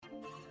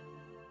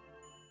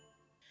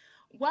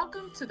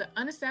Welcome to the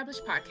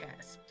Unestablished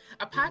Podcast,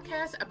 a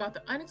podcast about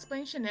the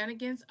unexplained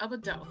shenanigans of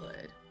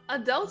adulthood.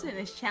 Adulting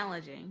is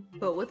challenging,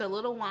 but with a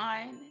little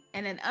wine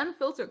and an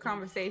unfiltered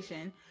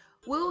conversation,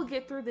 we'll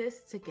get through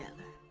this together.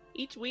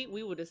 Each week,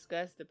 we will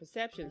discuss the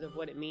perceptions of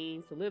what it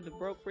means to live the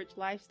broke rich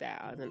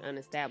lifestyle as an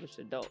unestablished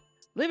adult.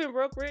 Living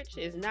broke rich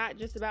is not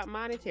just about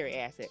monetary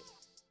assets.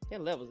 There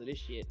are levels of this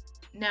shit.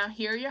 Now,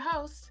 here are your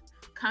hosts,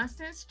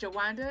 Constance,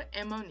 Jawanda,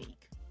 and Monique.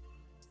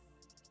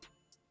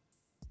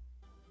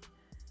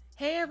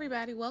 Hey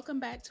everybody, welcome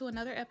back to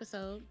another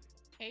episode.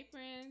 Hey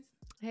friends.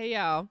 Hey,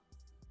 y'all.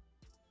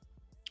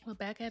 We're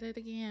back at it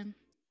again.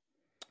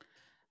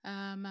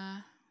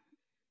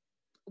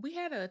 We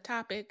had a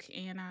topic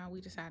and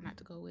we decided not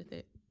to go with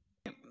it.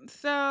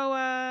 So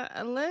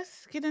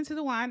let's get into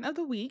the wine of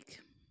the week.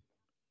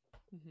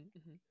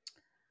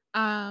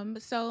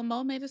 So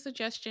Mo made a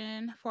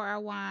suggestion for our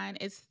wine.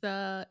 Is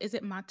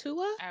it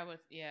Matua?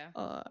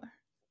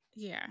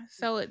 Yeah.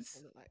 So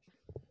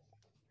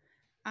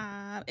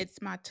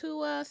it's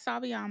Matua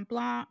Sauvignon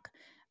Blanc.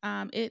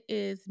 It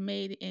is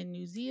made in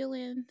New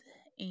Zealand,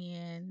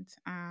 and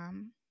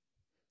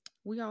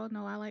we all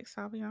know I like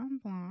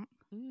Sauvignon Blanc.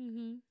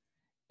 Mm-hmm.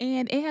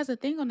 And it has a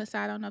thing on the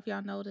side. I don't know if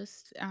y'all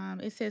noticed.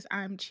 It says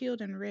 "I'm chilled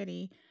and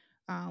ready"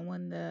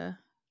 when the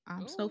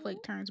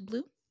snowflake turns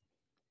blue.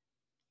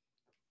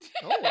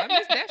 Oh, I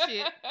missed that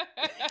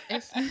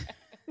shit.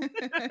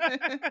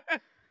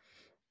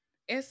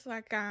 It's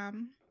like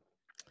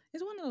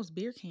it's one of those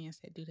beer cans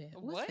that do that.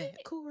 What's What?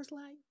 that? Coors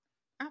Light?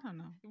 I don't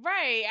know.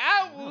 Right.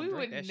 don't We drink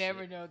would that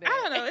never shit. know that.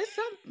 I don't know. It's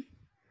some.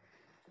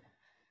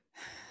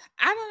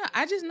 I don't know.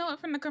 I just know it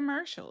from the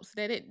commercials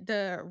that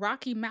the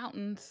Rocky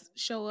Mountains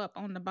show up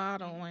on the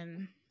bottle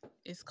when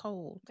it's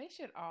cold. They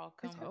should all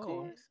come Is it with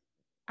cool. it. Coors?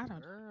 I don't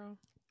know. Girl.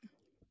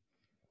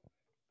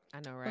 I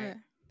know, right? But,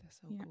 That's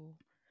so yeah. cool.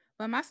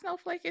 but my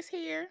snowflake is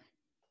here,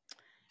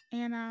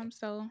 and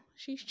so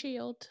she's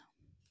chilled.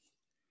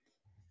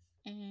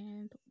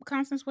 And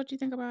Constance, what do you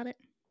think about it?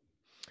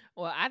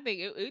 Well, I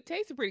think it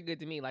tasted pretty good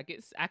to me. Like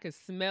I could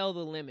smell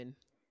the lemon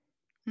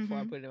before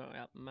I Mhm. put it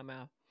in my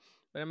mouth.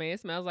 But I mean, it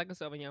smells like a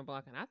Sauvignon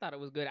Blanc, and I thought it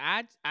was good.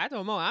 I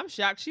told Mo, I'm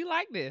shocked she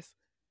liked this,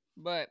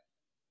 but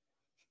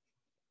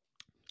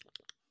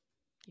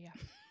yeah,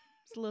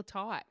 it's a little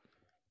tart.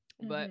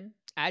 But Mhm.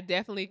 I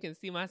definitely can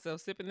see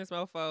myself sipping this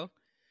mofo,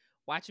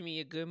 watching me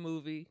a good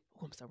movie.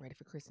 Oh, I'm so ready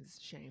for Christmas. It's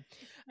a shame.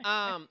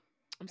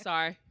 I'm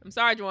sorry,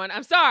 Juwan.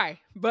 I'm sorry,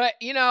 but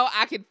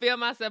I could feel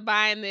myself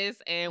buying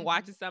this and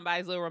watching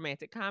somebody's little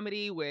romantic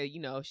comedy where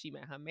she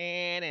met her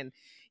man and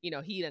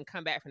he done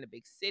come back from the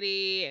big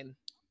city and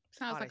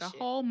Sounds all like that a shit.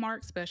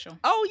 Hallmark special.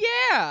 Oh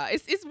yeah,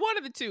 it's one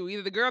of the two.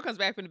 Either the girl comes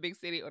back from the big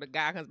city or the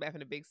guy comes back from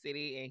the big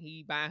city and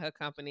he buying her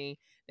company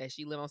that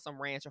she live on some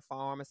ranch or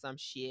farm or some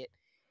shit.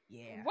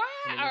 Yeah. Why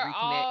And then they are reconnect.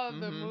 all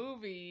the Mhm.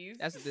 movies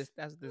That's what this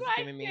is like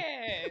giving me.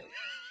 that?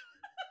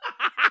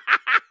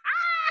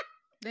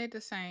 They're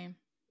the same.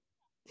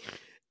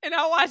 And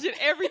I watch it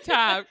every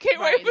time. Can't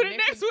Right, wait for the the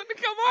next next one- one to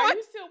come Are on.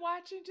 you still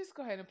watching? Just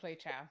go ahead and play,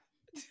 child.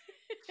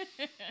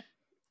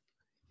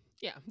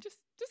 Yeah,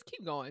 just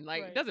keep going.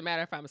 Like Right. it doesn't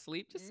matter if I'm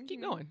asleep. Just keep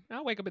Mhm. going.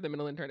 I'll wake up in the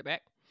middle and turn it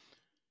back.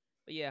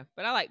 But yeah,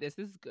 but I like this.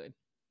 This is good.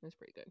 It's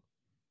pretty good.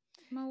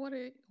 Mo, what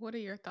are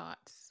your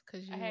thoughts?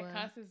 Because you I had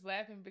Constance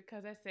laughing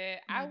because I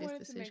said I made this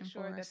wanted to make decision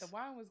sure for that the us.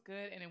 wine was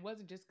good, and it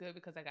wasn't just good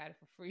because I got it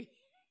for free.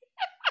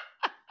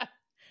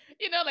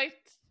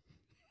 Like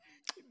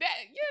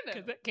that.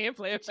 Because that can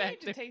play a Change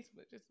the factor. taste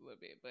but just a little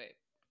bit. But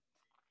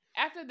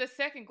after the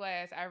second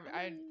glass, I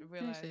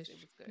realized this it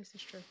was good. This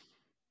is true.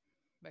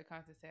 But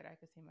Constance said I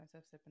could see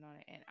myself sipping on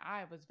it, and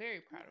I was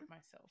very proud of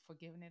myself for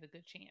giving it a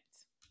good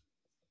chance.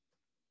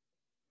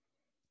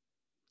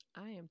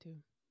 I am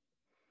too.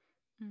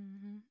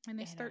 And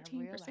it's And I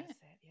 13%. realized that.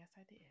 Yes,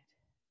 I did.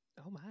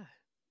 Oh my.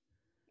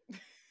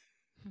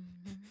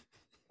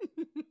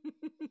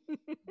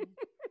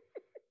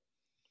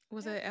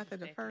 Was it after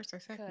the first or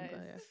second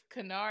glass?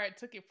 Kennard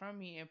took it from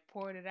me and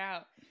poured it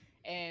out.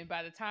 And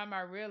by the time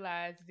I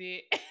realized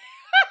it,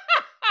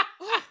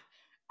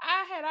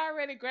 I had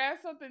already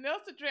grabbed something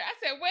else to drink. I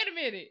said, wait a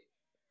minute.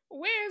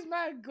 Where's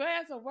my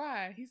glass of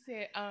wine? He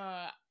said,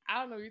 I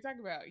don't know what you're talking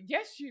about.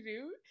 Yes, you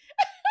do.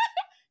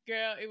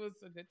 Girl, it was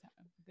a good time.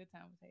 A good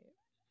time was had.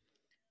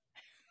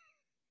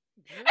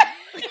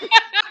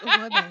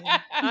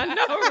 I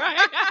know,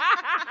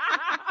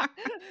 right?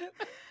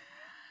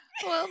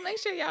 Well, make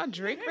sure y'all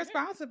drink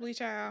responsibly,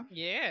 child.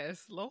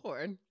 Yes,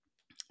 Lord.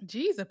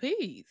 Jeez, a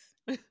peas.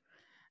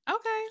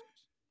 Okay.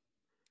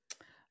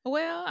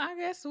 Well, I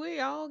guess we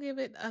all give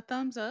it a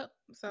thumbs up.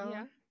 So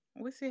Yeah.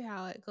 we'll see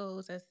how it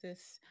goes as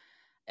this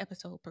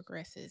episode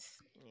progresses.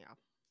 Yeah.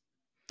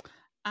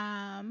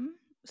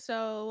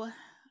 So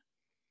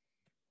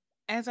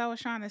as I was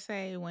trying to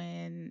say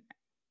when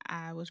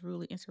I was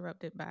rudely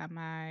interrupted by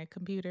my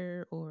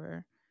computer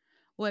or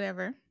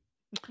whatever,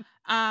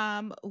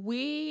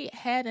 we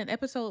had an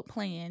episode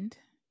planned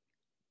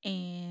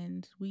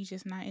and we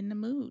just not in the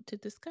mood to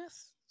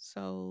discuss.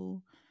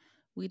 So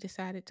we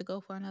decided to go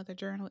for another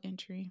journal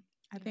entry.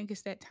 I think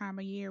it's that time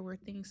of year where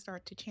things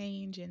start to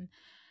change and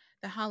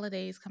the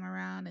holidays come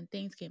around and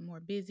things get more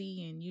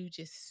busy and you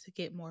just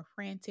get more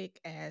frantic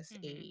as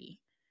a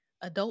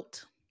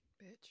adult.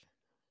 Bitch.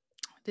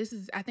 This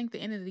is, I think, the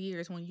end of the year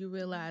is when you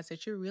realize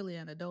that you're really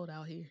an adult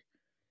out here,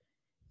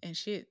 and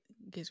shit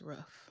gets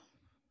rough.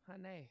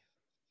 Honey,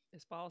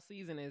 this fall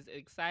season is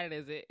exciting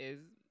as it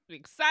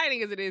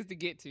is to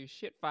get to.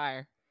 Shit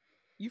fire.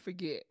 You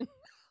forget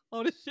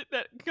all the shit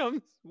that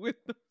comes with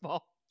the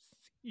fall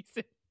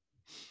season.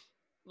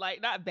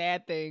 Like, not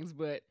bad things,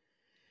 but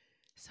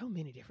so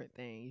many different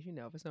things. You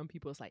know, for some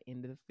people, it's like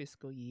end of the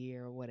fiscal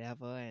year or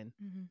whatever. And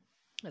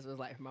that's what it's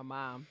like for my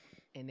mom.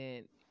 And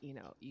then, you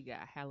know, you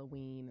got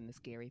Halloween and the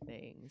scary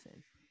things.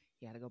 And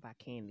you got to go buy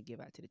candy to give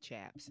out to the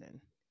chaps.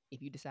 And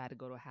if you decide to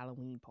go to a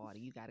Halloween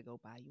party, you got to go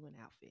buy you an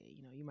outfit.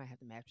 You know, you might have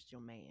to match with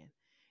your man.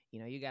 You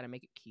know, you got to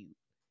make it cute.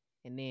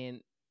 And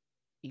then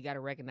you got to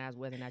recognize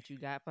whether or not you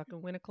got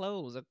fucking winter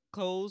clothes or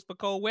clothes for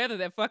cold weather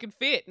that fucking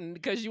fit. And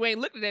because you ain't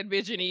looked at that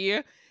bitch in a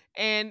year.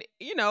 And,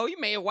 you know, you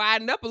may have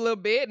widened up a little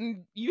bit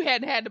and you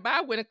hadn't had to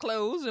buy winter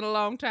clothes in a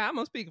long time.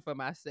 I'm speaking for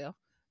myself.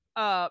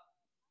 I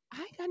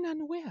ain't got nothing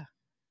to wear.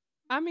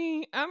 I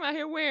mean, I'm out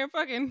here wearing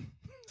fucking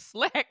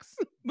slacks,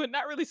 but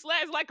not really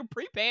slacks, like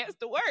capri pants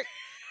to work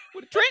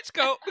with a trench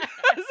coat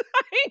because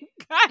I ain't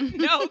got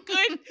no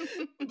good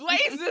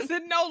blazers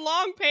and no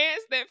long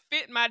pants that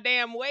fit my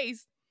damn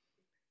waist.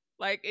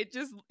 Like, it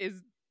just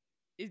is,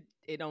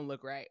 it don't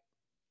look right.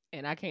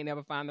 And I can't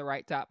ever find the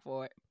right top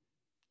for it.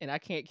 And I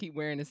can't keep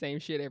wearing the same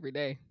shit every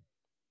day.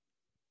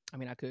 I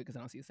mean, I could because I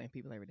don't see the same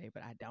people every day,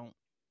 but I don't.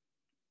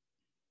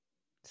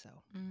 So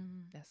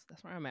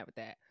that's where I'm at with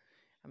that.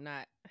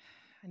 I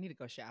need to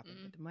go shopping,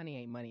 but the money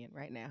ain't money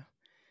right now.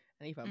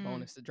 I need a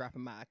bonus to drop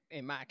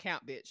in my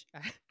account, bitch. I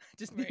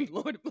just need the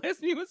Lord to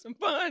bless me with some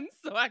funds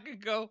so I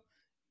could go.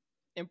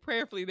 And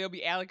prayerfully, they'll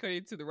be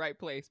allocated to the right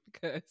place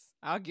because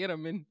I'll get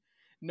them and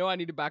know I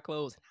need to buy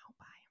clothes and I'll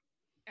buy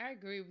them. I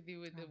agree with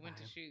you with the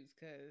winter shoes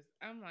because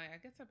I'm like, I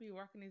guess I'll be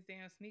walking these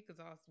damn sneakers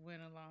all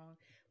winter long.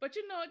 But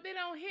you know, they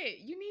don't hit.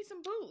 You need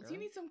some boots. Girl. You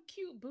need some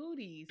cute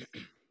booties.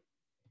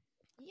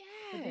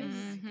 Yes.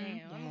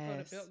 Damn, I'm gonna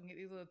go to Belk and get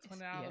these little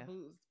 $20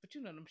 boots. But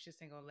you know them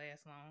shits ain't gonna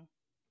last long.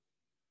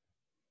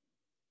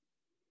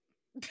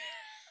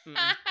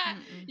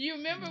 You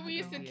remember we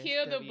used to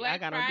kill the Black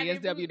Friday? I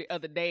got on DSW the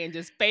other day and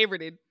just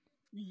favorited.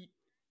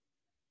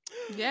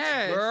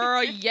 Yes.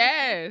 Girl,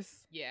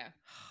 yes. Yeah.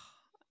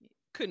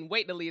 Couldn't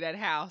wait to leave that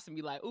house and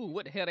be like, ooh,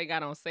 what the hell they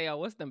got on sale?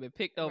 What's them been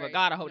picked over? Right.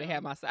 God, I hope they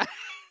have my size.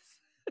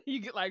 You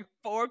get like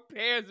 4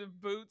 pairs of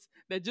boots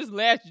that just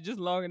last you just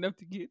long enough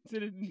to get to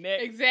the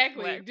next.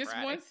 Exactly. Black just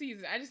Friday. One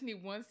season. I just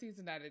need one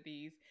season out of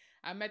these.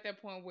 I'm at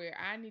that point where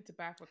I need to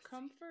buy for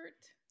comfort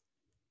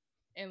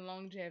and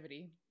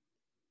longevity.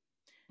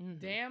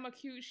 Damn a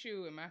cute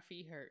shoe and my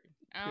feet hurt.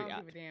 I don't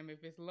give a damn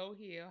if it's low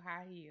heel,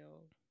 high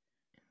heel.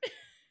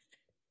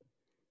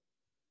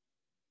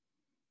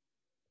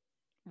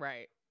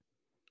 Right.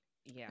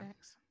 Yeah.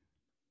 Thanks.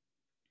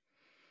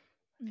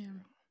 Yeah.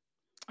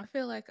 I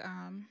feel like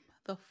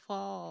the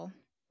fall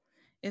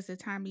is the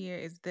time of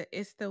year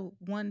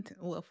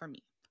for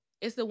me.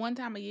 It's the one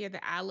time of year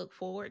that I look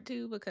forward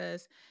to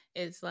because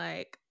it's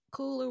like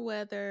cooler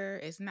weather,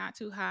 it's not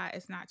too hot,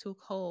 it's not too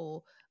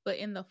cold. But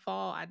in the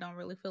fall, I don't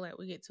really feel like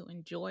we get to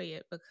enjoy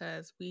it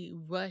because we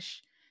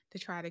rush to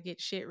try to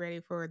get shit ready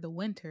for the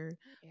winter,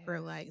 for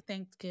like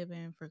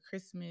Thanksgiving, for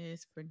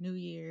Christmas, for New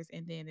Year's,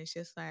 and then it's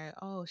just like,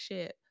 oh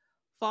shit,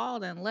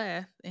 fall done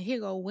left, and here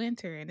go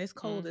winter, and it's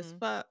cold as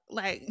fuck.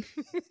 Like,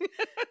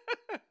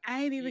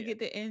 I ain't even get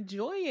to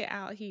enjoy it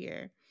out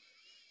here.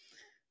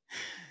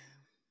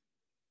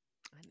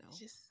 I know.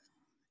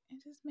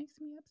 It just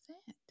makes me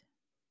upset.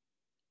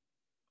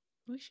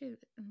 We should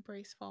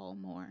embrace fall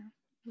more.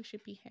 We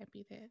should be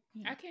happy that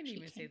I can't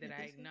even say that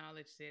I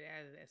acknowledged it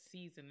as a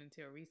season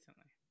until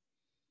recently.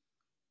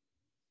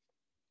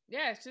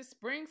 Yeah, it's just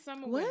spring,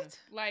 summer, winter.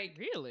 Like,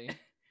 really?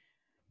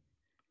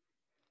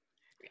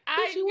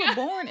 You were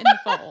born in the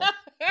fall.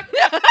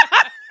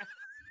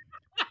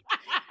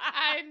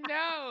 I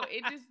know.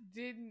 It just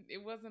didn't.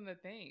 It wasn't a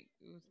thing.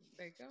 It was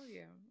like, oh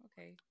yeah,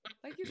 okay.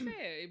 Like you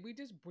said, we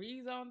just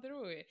breeze on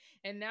through it.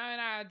 And now in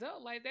our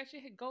adult life, that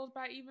shit goes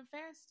by even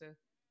faster.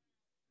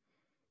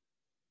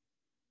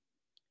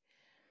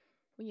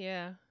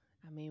 Yeah.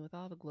 I mean, with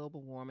all the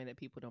global warming that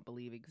people don't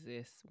believe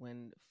exists,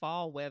 when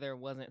fall weather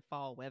wasn't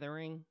fall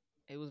weathering,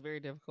 it was very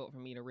difficult for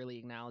me to really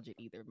acknowledge it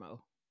either,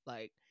 Mo.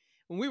 Like,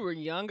 when we were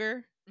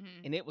younger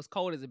and it was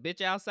cold as a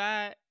bitch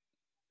outside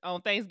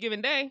on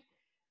Thanksgiving Day,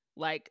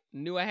 like,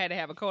 knew I had to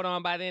have a coat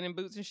on by then and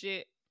boots and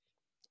shit.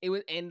 It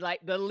was, and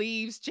like the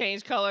leaves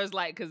changed colors,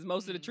 like, because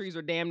most of the trees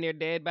were damn near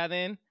dead by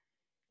then.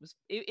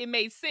 It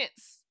made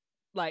sense.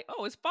 Like,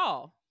 oh, it's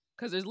fall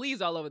because there's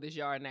leaves all over this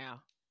yard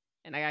now,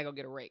 and I gotta go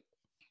get a rake.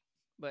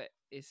 But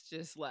it's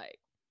just like,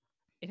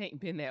 it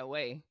ain't been that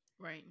way.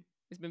 Right.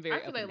 It's been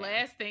very. I feel like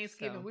last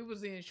Thanksgiving we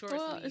was in short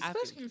sleeves.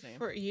 Especially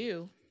for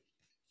you.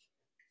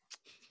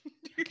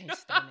 I can't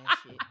stand that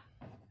shit.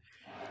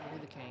 I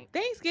really can't.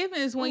 Thanksgiving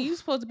is when you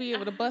supposed to be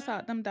able to bust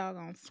out them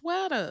doggone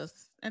sweaters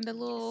and the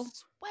little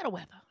sweater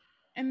weather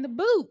and the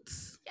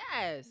boots.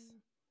 Yes.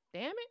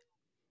 Damn it.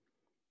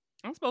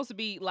 I'm supposed to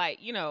be like,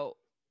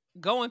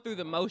 going through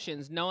the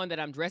motions, knowing that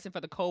I'm dressing for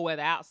the cold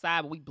weather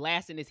outside, but we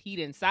blasting this heat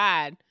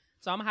inside.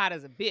 So I'm hot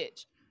as a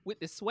bitch with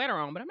this sweater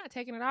on, but I'm not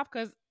taking it off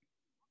because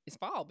it's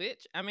fall,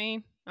 bitch. I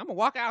mean, I'm going to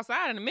walk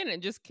outside in a minute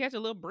and just catch a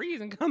little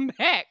breeze and come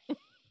back. I'm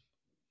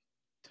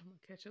gonna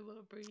catch a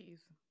little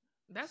breeze.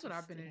 That's what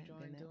I've been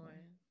enjoying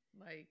doing.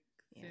 Like,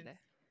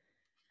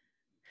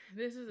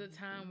 this is a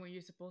time when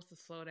you're supposed to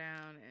slow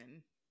down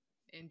and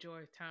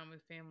enjoy time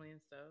with family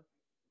and stuff.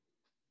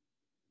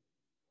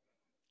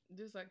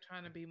 Just like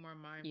trying to be more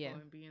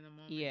mindful and be in the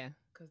moment. Yeah.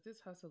 Because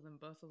this hustle and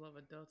bustle of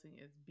adulting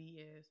is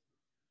BS.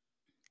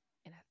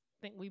 And I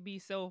think we be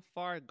so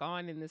far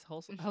gone in this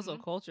hustle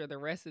culture the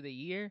rest of the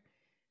year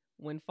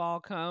when fall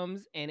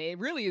comes. And it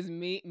really is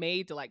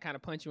made to like kind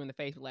of punch you in the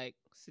face, like,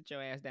 sit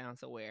your ass down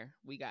somewhere.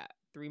 We got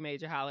 3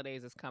 major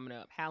holidays that's coming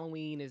up.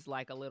 Halloween is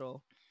like a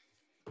little,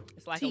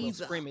 it's like teaser. A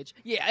little scrimmage.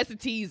 Yeah, it's a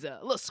teaser.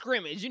 A little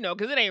scrimmage,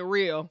 because it ain't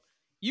real.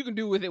 You can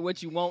do with it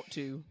what you want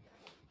to.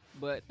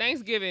 But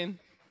Thanksgiving,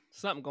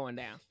 something going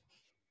down.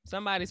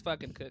 Somebody's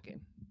fucking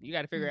cooking. You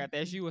got to figure out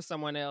that's you or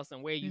someone else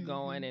and where you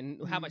going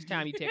and how much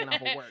time you taking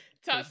off of work.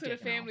 Talk to the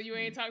family you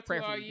ain't talked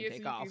to all year so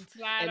you can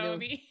slide on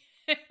me.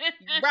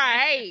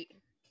 Right.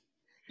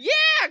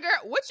 Yeah,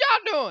 girl. What y'all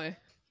doing?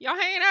 Y'all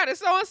hanging out at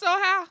so-and-so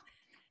house?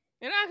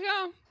 And I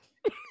come.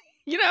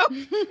 You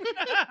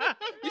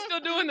still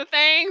doing the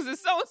things and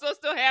so-and-so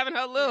still having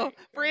her little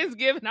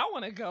Friendsgiving. I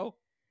want to go.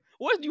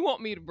 What do you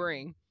want me to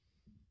bring?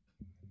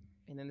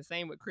 And then the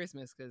same with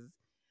Christmas because,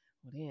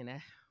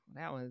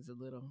 that one's a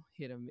little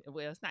hit or miss.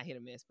 Well, it's not hit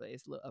or miss, but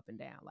it's a little up and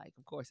down. Like,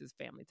 of course, it's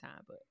family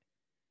time, but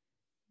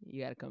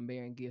you got to come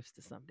bearing gifts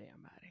to some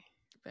damn body.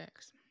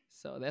 Facts.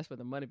 So that's where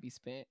the money be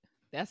spent.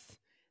 That's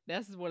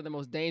one of the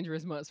most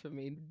dangerous months for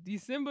me.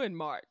 December and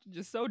March,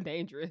 just so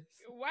dangerous.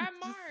 Why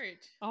March?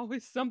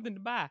 Always something to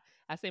buy.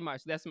 I say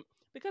March. That's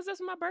because that's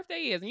when my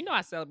birthday is, and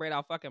I celebrate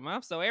all fucking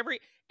month. So every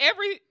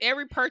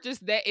purchase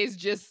that is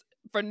just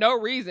for no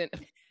reason.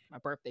 My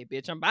birthday,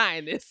 bitch. I'm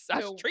buying this.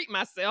 I should treat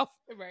myself.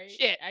 Right.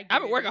 Shit.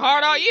 I've been working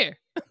hard all year.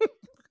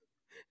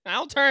 I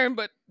don't turn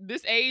but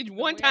this age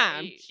one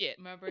time. Shit.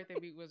 My birthday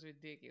week was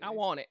ridiculous. I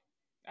want it.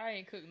 I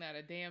ain't cooking out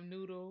a damn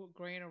noodle,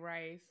 grain of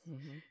rice.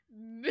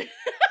 Mm-hmm. You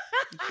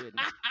shouldn't.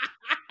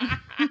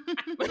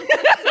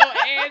 So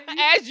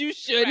as you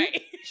shouldn't.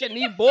 Right. Shouldn't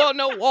even boil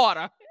no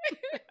water.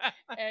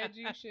 As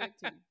you should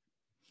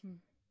too.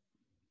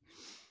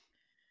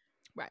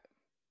 Right.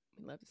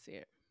 We love to see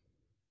it.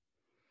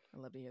 I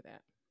love to hear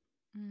that.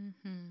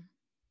 Mm-hmm.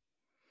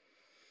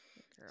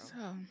 Girl.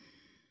 So,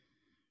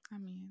 I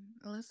mean,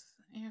 let's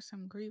air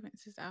some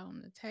grievances out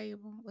on the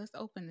table. Let's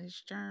open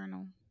this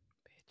journal.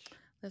 Bitch.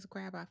 Let's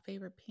grab our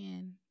favorite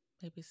pen,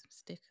 maybe some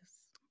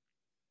stickers.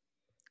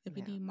 If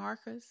you need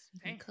markers, you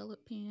can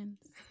colored pens.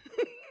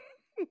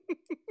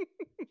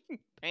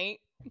 Paint,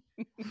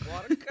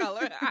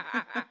 watercolor,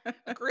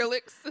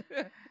 acrylics.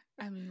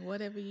 I mean,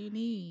 whatever you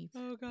need.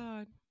 Oh,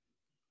 God.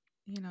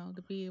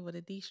 To be able to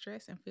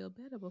de-stress and feel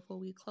better before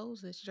we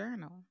close this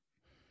journal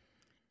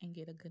and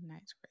get a good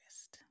night's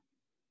rest.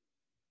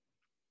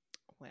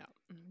 Well,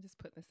 just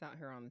putting this out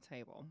here on the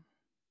table.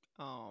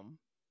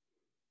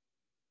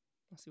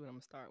 Let's see what I'm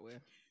going to start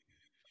with.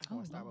 I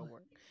want to start with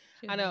work.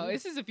 I know,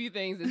 it's just a few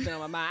things that's been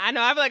on my mind. I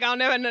know, I feel like I'll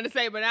never have nothing to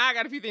say, but now I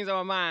got a few things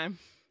on my mind.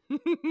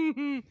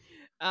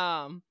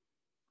 I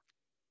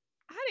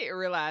didn't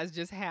realize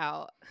just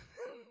how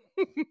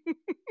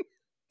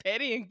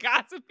petty and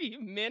gossipy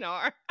men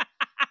are.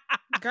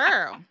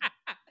 Girl.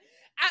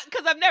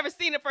 Because I've never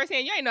seen it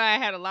firsthand. You ain't know I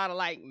had a lot of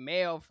like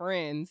male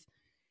friends.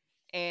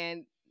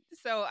 And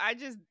so I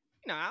just,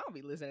 I don't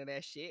be listening to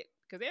that shit.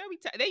 Because they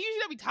usually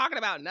don't be talking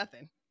about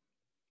nothing.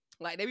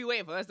 Like they be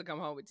waiting for us to come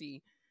home with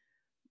tea.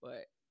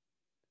 But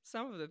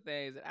some of the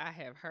things that I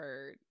have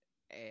heard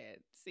and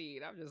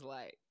seen, I'm just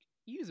like,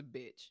 you's a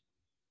bitch.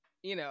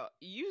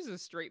 You's a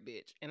straight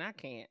bitch. And I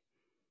can't.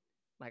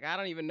 Like, I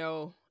don't even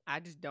know. I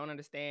just don't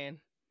understand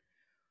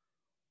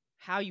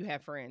how you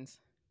have friends.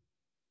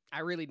 I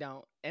really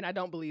don't. And I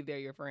don't believe they're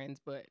your friends.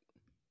 But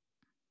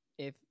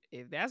if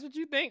that's what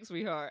you think,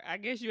 sweetheart, I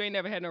guess you ain't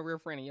never had no real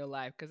friend in your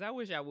life. Because I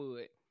wish I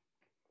would.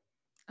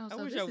 Oh,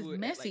 so this is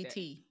messy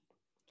tea.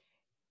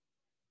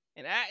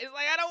 And it's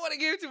like, I don't want to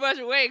give too much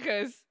away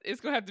because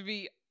it's going to have to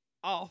be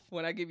off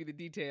when I give you the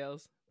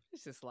details.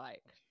 It's just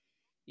like,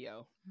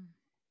 yo,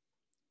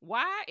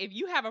 why, if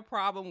you have a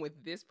problem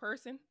with this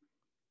person,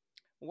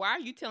 why are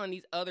you telling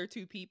these other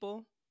 2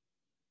 people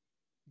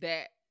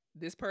that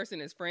this person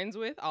is friends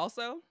with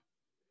also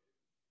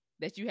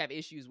that you have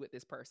issues with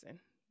this person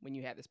when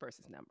you have this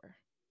person's number?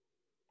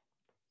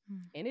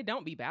 And it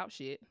don't be about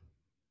shit.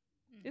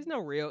 There's no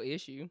real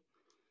issue.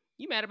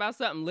 You mad about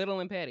something little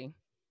and petty.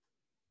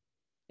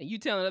 And you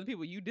telling other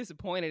people you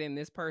disappointed in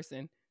this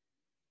person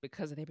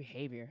because of their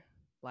behavior.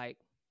 Like,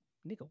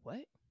 nigga,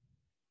 what?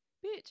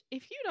 Bitch,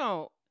 if you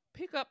don't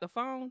pick up the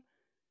phone,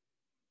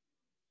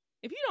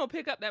 if you don't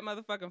pick up that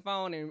motherfucking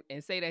phone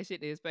and say that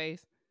shit to his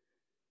face,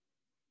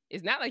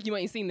 it's not like you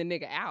ain't seen the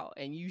nigga out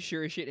and you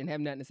sure as shit didn't have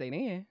nothing to say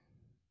then.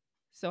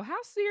 So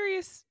how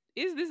serious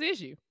is this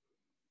issue?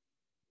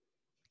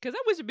 Because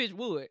I wish a bitch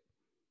would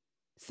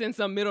send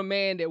some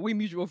middleman that we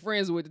mutual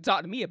friends with to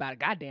talk to me about a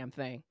goddamn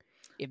thing.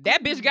 If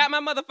that bitch got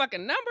my motherfucking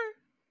number,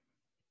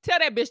 tell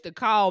that bitch to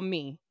call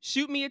me,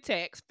 shoot me a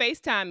text,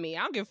 FaceTime me.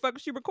 I don't give a fuck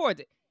if she records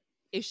it.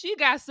 If she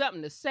got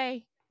something to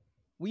say,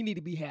 we need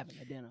to be having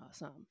a dinner or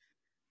something.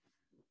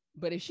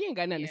 But if she ain't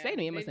got nothing to say to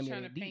me, it must be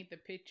trying to paint the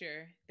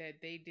picture that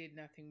they did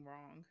nothing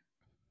wrong.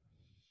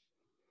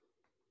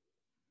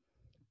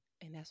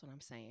 And that's what I'm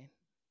saying.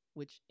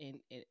 Which, and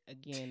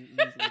again,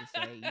 leads me to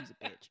say, use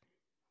a bitch.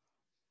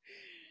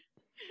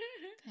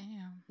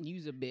 Damn.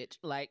 Use a bitch.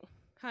 Like,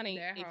 honey,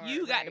 That if hard,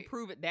 you got to right?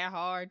 prove it that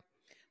hard.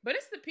 But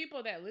it's the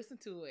people that listen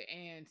to it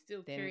and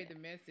still Then- carry the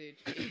message.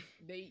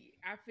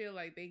 I feel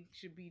like they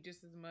should be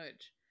just as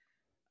much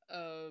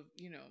of,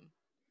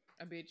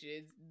 a bitch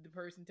is the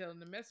person telling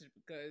the message,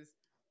 because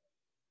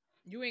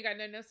you ain't got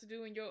nothing else to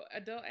do in your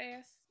adult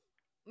ass.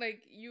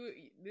 Like,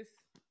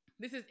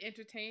 this is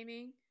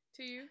entertaining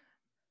to you.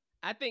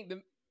 I think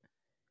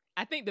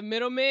the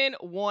middlemen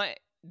want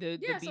the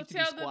beef to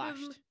be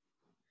squashed.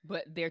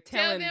 But they're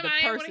telling them the I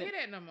ain't want to person,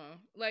 hear that no more.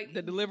 Like,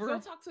 the deliverer. go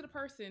talk to the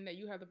person that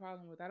you have the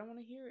problem with. I don't want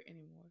to hear it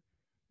anymore.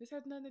 This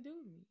has nothing to do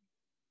with me.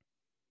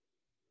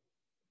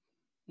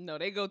 No,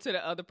 they go to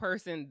the other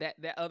person that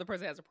other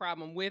person has a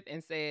problem with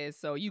and says,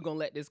 "So you gonna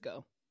let this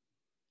go?"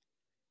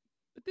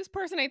 But this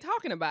person ain't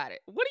talking about it.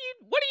 What do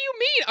you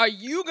mean? Are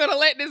you gonna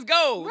let this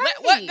go? Right.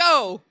 Let what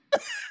go? Let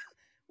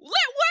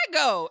what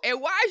go? And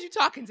why is you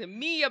talking to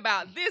me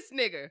about this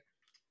nigga?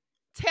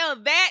 Tell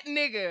that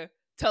nigga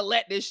to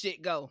let this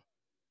shit go.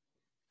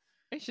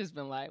 It's just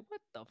been like, what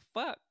the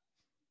fuck?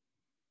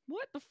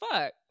 What the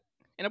fuck?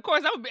 And of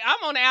course,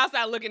 I'm on the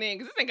outside looking in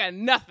because this ain't got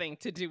nothing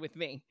to do with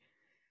me.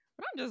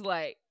 But I'm just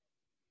like,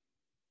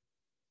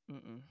 I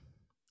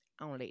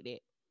don't like that.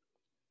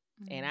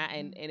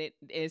 And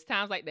it's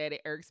times like that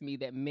it irks me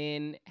that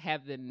men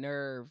have the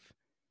nerve,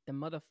 the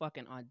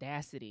motherfucking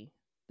audacity,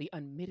 the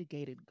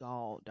unmitigated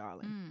gall,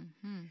 darling,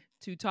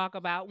 to talk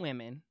about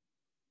women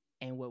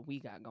and what we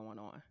got going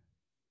on.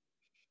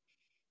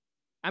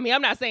 I mean,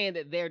 I'm not saying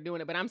that they're doing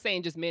it, but I'm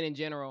saying just men in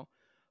general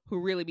who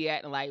really be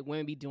acting like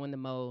women be doing the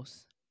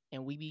most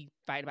and we be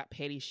fighting about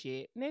petty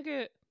shit.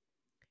 Nigga,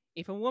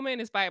 if a woman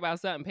is fighting about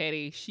something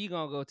petty, she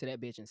gonna go to that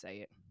bitch and say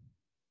it.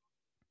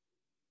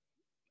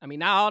 I mean,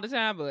 not all the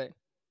time, but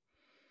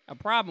a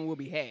problem will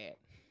be had.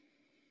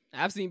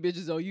 I've seen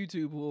bitches on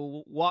YouTube who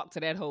will walk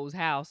to that hoe's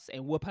house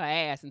and whoop her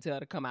ass and tell her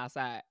to come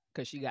outside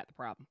because she got the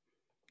problem.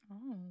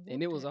 Oh,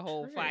 And it was a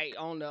whole fight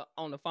on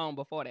the phone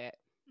before that.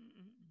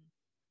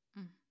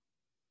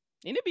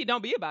 And it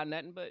don't be about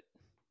nothing, but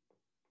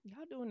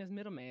y'all doing this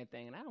middleman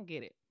thing, and I don't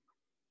get it.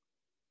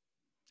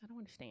 I don't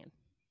understand.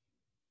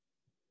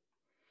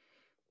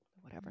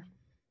 Whatever.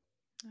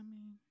 I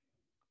mean,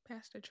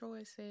 Pastor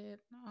Troy said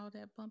all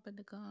that bumping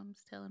the gums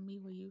telling me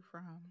where you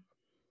from.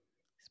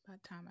 It's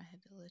about time I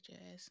had to let your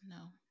ass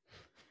know.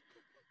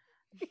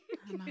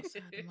 I'm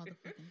outside the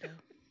motherfucking door.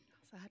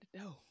 Outside the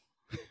door.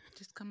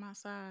 Just come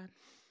outside.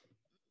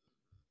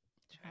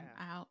 Child.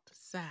 I'm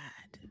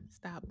outside.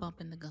 Stop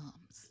bumping the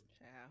gums.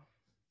 Child.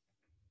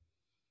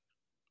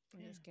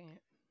 I just can't.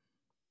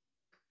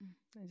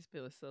 I just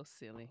feel it's so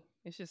silly.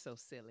 It's just so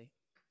silly.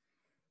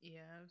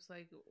 Yeah, it's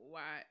like,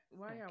 why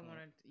y'all want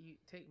to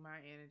take my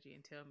energy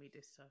and tell me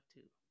this stuff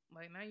too?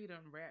 Like, now you done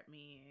wrap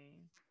me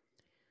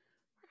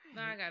in.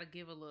 Now I gotta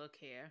give a little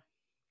care.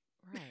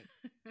 Right.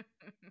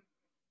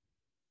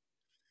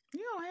 You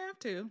don't have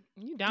to.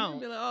 You You don't. can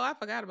be like, oh, I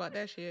forgot about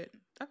that shit.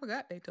 I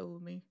forgot they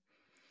told me.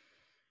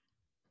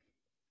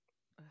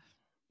 That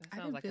I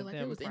sounds didn't like feel a like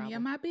them it was problem. any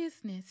of my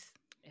business.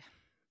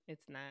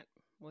 It's not.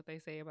 What they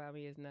say about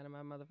me is none of my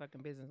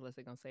motherfucking business unless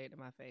they're gonna say it to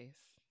my face.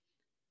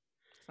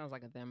 Sounds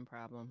like a them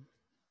problem.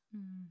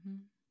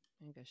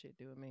 Mm-hmm. Ain't got shit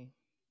to do with me.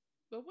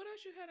 But what else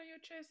you had on your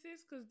chest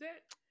is because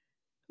that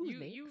Who's you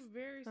next?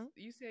 very Huh?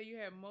 you said you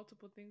had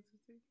multiple things to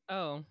say.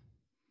 Oh.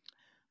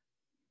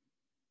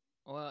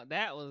 Well,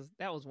 that was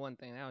one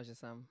thing. That was just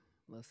some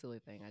little silly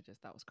thing I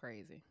just thought was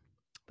crazy.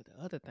 But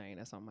the other thing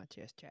that's on my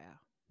chest,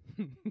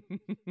 child.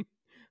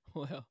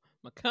 Well,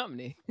 my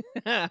company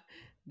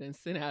then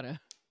sent out an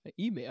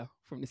email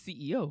from the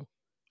CEO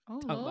Oh,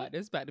 talking Lord. about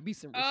there's about to be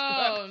some Oh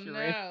restructuring.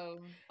 no!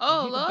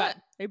 Oh, They Lord.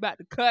 They about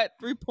to cut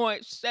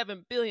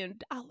 $3.7 billion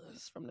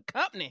from the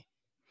company.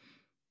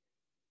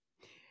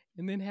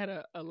 And then had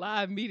a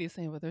live meeting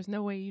saying, well, there's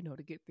no way,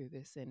 to get through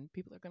this and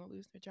people are going to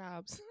lose their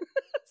jobs.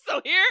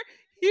 So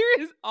here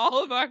is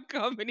all of our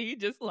company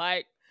just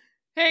like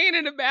hanging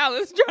in the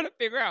balance trying to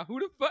figure out who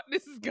the fuck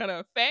this is going to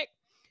affect.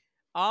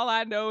 All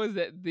I know is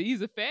that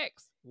these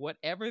effects,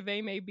 whatever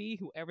they may be,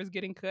 whoever's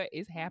getting cut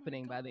is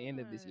happening by the end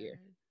of this year.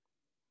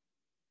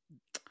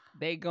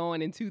 They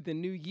going into the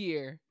new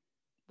year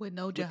With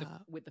no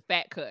job. with the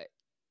fat cut.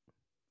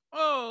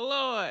 Oh,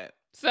 Lord.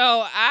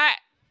 So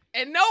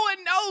and no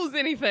one knows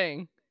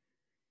anything.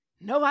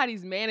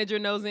 Nobody's manager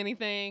knows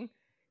anything.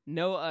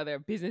 No other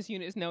business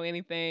units know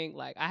anything.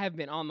 Like, I have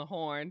been on the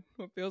horn,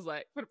 it feels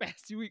like, for the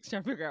past 2 weeks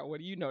trying to figure out, what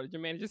do you know? Did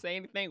your manager say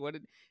anything?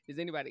 Has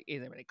anybody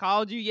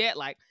called you yet?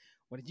 Like,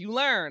 what did you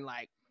learn?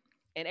 Like,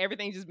 and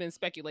everything's just been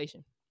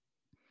speculation.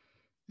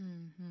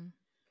 Mm-hmm.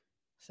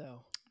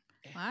 So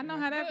Well, I know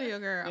how that But- feel,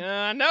 girl.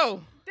 yeah, I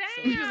know.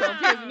 So he was on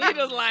piss me. He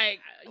was like,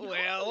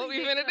 well, what we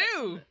Hopefully they finna cut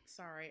from do?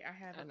 Sorry, I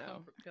have I a know.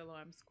 comfort pillow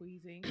I'm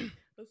squeezing.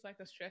 Looks like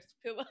a stressed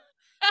pillow.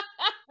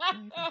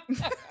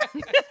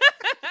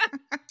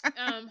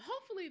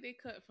 Hopefully they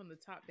cut from the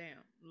top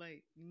down.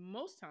 Like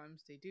most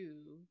times they do.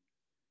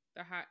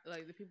 The high,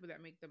 like the people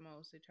that make the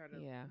most, they try to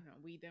Yeah.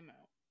 weed them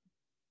out.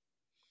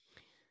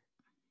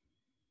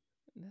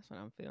 That's what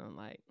I'm feeling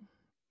like.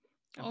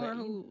 Or But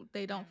who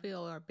they don't Yeah.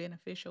 feel are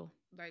beneficial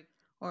Like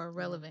or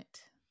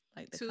relevant.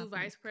 Like the two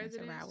company vice can survive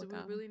presidents. Do we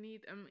without 'em. really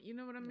need? You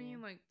know what I mean?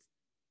 Yeah. Like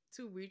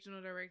two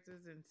regional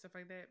directors and stuff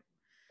like that.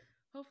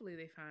 Hopefully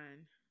they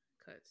find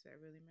cuts that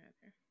really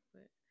matter.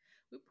 But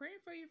we're praying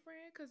for you,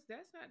 friend, because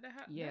that's not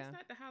Yeah. that's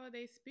not the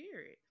holiday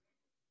spirit.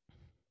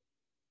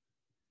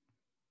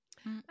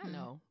 I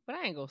know, but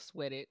I ain't gonna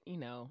sweat it.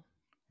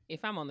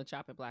 If I'm on the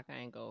chopping block, I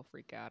ain't gonna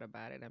freak out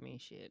about it. I mean,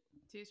 shit,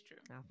 It's true.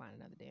 I'll find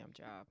another damn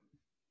job.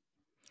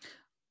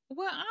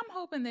 Well, I'm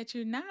hoping that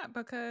you're not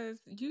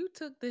because you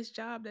took this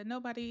job that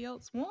nobody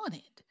else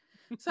wanted.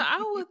 So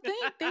I would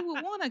think they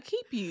would want to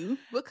keep you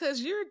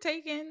because you're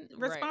taking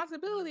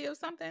responsibility of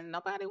something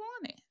nobody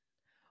wanted.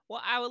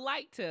 Well, I would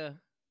like to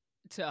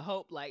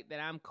hope like that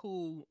I'm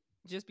cool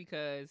just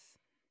because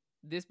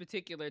this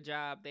particular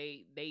job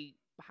they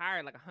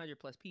hired like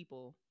 100+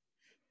 people.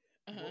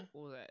 What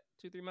was that?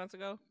 2-3 months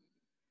ago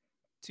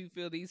to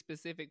fill these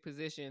specific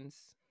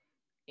positions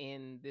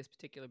in this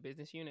particular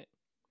business unit,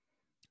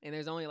 and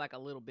there's only like a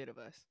little bit of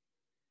us.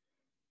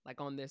 Like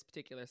on this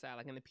particular side,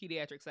 like in the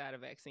pediatric side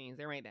of vaccines,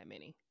 there ain't that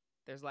many.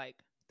 There's like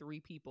 3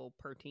 people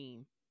per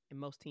team, and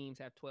most teams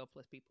have 12+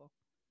 people.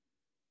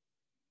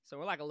 So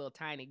we're like a little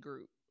tiny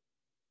group.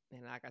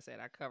 And like I said,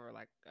 I cover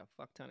like a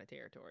fuck ton of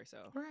territory.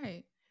 So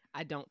Right.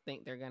 I don't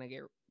think they're going to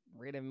get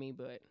rid of me,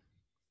 but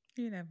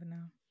You never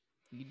know.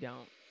 you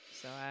don't.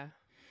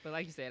 But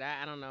like you said,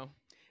 I don't know.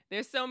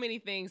 There's so many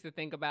things to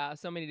think about,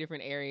 so many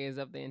different areas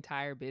of the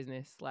entire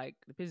business. Like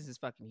the business is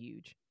fucking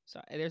huge.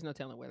 So there's no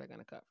telling where they're going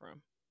to cut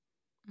from.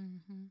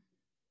 Mm-hmm.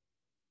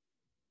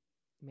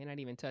 It may not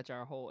even touch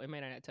it may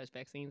not touch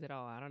vaccines at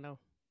all. I don't know.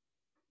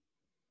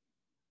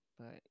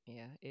 But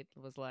yeah, it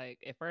was like,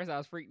 at first I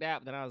was freaked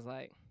out, but then I was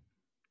like,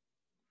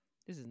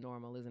 this is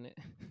normal, isn't it?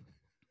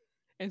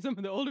 And some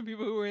of the older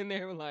people who were in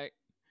there were like,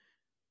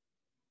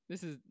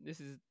 this is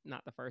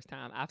not the first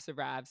time I've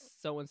survived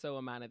so and so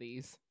amount of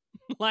these.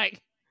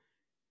 Like,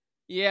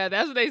 yeah,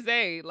 that's what they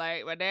say.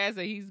 Like my dad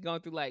said he's gone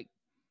through like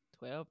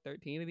 12,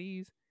 13 of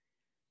these.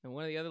 And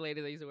one of the other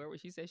ladies I used to work with,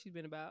 she said she's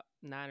been about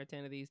 9 or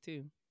 10 of these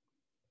too.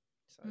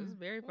 So this is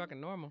very fucking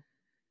normal.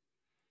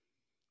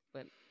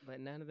 But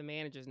none of the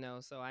managers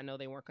know, so I know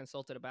they weren't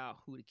consulted about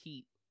who to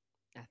keep.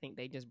 I think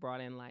they just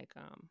brought in like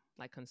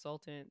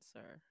consultants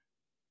or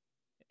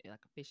like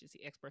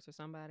efficiency experts or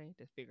somebody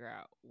to figure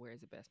out where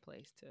is the best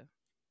place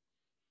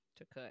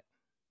to cut.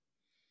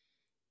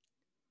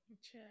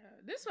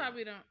 Child. This is why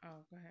we don't.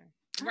 Oh, go ahead.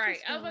 I Right,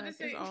 just I was feel about like to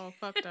say it's all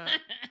fucked up.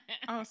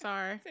 Oh,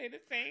 sorry. Say the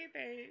same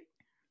thing.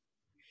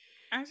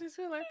 I just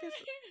feel like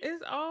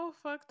it's all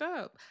fucked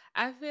up.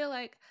 I feel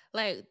like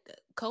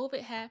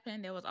COVID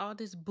happened, there was all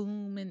this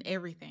boom and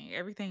everything.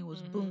 Everything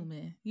was Mhm.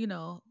 booming,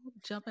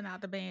 jumping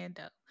out the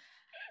bando.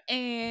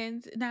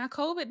 And now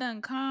COVID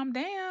done calmed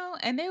down,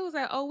 and they was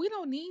like, "Oh, we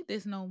don't need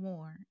this no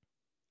more.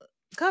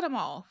 Cut them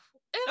off."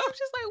 And I'm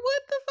just like,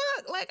 "What the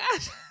fuck? Like I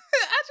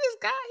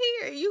just got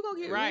here. You gonna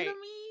get rid Right. of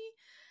me?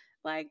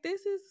 Like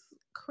this is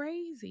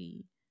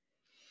crazy."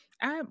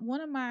 One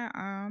of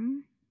my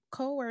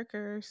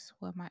coworkers,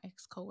 well, my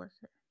ex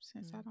coworker,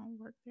 since I don't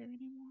work there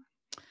anymore.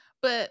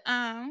 But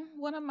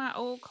one of my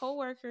old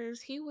coworkers,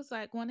 he was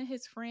like, one of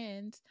his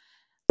friends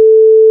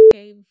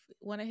gave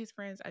one of his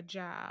friends a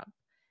job,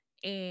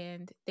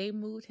 and they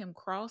moved him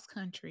cross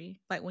country.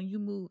 Like when you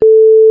move,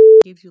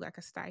 gives you like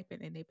a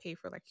stipend, and they pay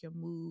for like your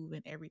move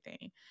and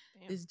everything.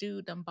 Damn. This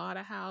dude done bought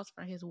a house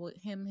for his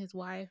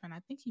wife, and I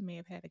think he may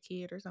have had a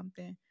kid or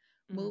something.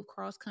 Mhm. Moved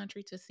cross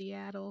country to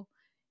Seattle.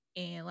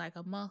 And like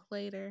a month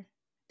later,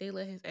 they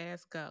let his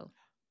ass go.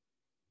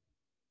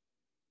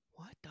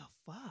 What the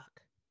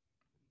fuck?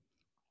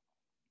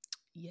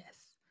 Yes.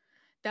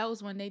 That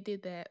was when they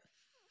did that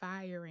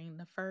firing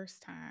the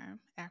first time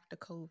after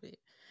COVID.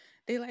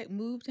 They like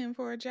moved him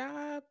for a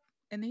job,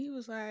 and he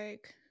was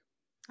like,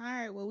 "All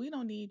right, well, we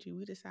don't need you.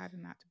 We decided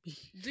not to be."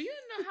 Do you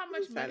know how We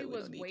much money decided we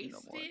was don't need you no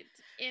more. wasted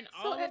in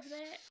So all of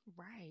that?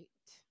 Right.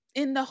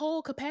 In the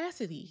whole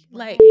capacity,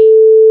 like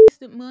Right.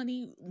 wasted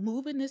money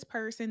moving this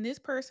person. This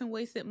person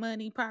wasted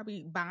money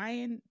probably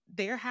buying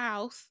their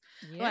house.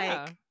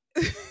 Yeah. Like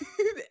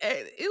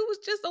it was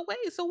just a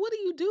waste. So what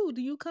do?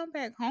 Do you come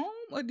back home,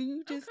 or do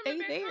you just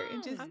coming stay back there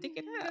and just home. stick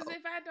it Because out?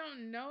 if I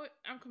don't know it,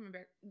 I'm coming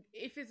back.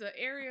 If it's an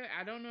area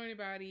I don't know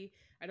anybody,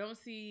 I don't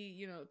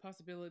see the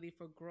possibility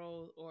for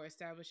growth or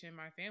establishing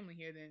my family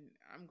here, then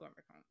I'm going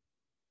back home.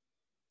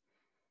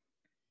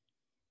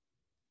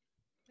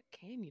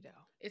 Can you though?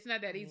 It's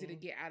not that I easy to mean,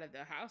 get out of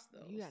the house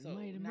though. you got So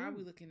money to now move.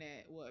 we're looking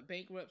at what,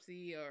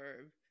 bankruptcy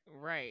or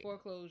Right.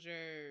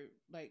 foreclosure,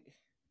 like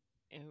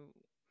And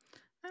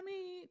I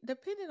mean,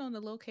 depending on the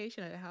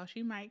location of the house,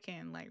 you might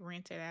can like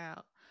rent it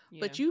out. Yeah,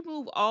 But you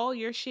move all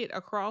your shit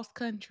across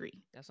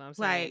country. that's what I'm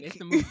saying. It's Like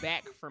the move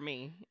back for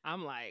me.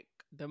 I'm like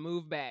the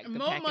move back, the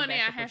More packing money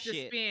back I up of have to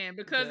shit, spend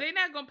because the they're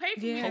not gonna pay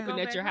for me to Yeah. go hoping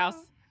that back your house.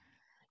 home.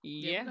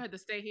 Yeah, we're Yeah, gonna have to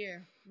stay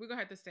here. We're gonna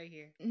have to stay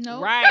here.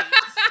 nope. right.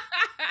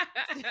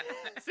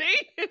 See,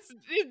 it's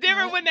different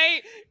Nope. when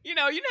they, you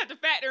didn't have to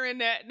factor in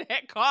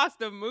that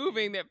cost of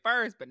moving at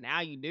first, but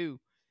now you do.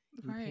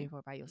 You pay Right. for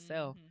it by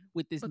yourself Mhm.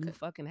 with this new Okay.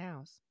 fucking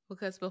house.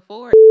 Because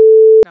before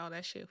all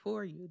that shit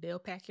for you. They'll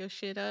pack your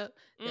shit up,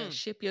 they'll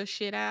ship your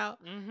shit out,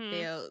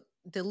 they'll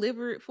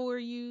deliver it for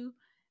you.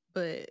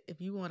 But if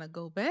you want to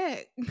go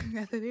back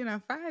after they done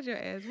fired your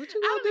ass, what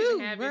you I gonna don't even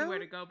do, have bro? anywhere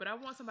to go, but I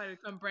want somebody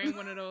to come bring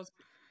one of those.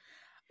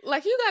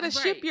 Like you gotta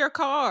ship Right. your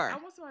car. I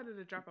want somebody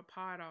to drop a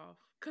pod off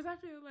because I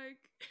feel like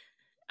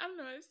I don't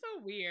know. It's so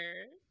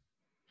weird.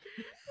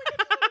 Like,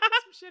 I just want to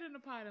put some shit in the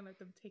pod and let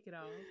them take it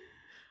off.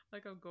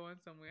 Like I'm going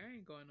somewhere. I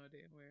ain't going no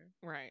damn where.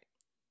 Right.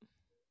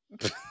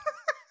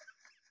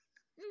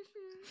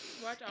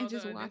 Watch all And the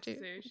just watch it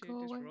unnecessary shit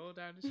go just away. roll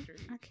down the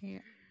street. I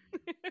can't.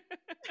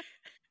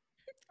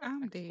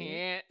 I'm dead.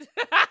 Can't.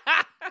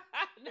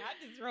 Not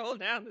just roll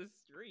down the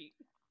street.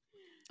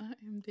 I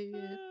am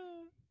dead.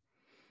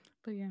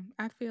 But yeah,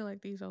 I feel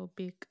like these old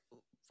big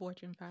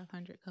Fortune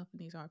 500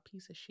 companies are a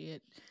piece of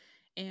shit.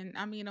 And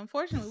I mean,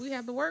 unfortunately, we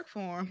have to work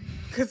for them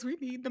because we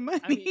need the money.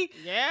 I mean,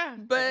 yeah,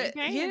 But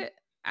they paying. yeah,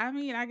 I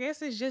mean, I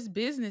guess it's just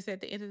business at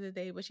the end of the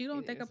day. But you don't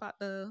It think is. about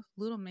the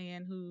little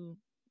man who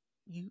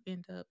you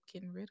end up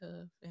getting rid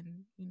of,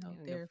 and You don't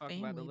give a their fuck about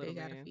the family they little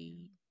gotta man.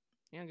 feed.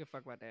 You don't give a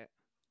fuck about that.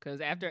 Because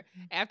after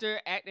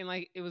acting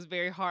like it was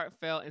very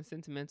heartfelt and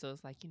sentimental,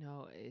 it's like,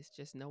 it's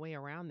just no way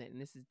around it. And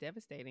this is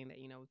devastating that,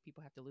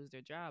 people have to lose their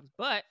jobs.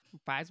 But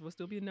Pfizer will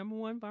still be the number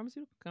one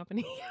pharmaceutical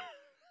company.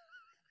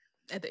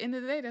 At the end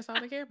of the day, that's all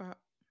they care about.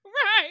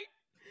 Right.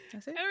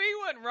 That's it. I mean, he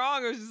wasn't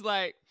wrong. It was just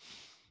like,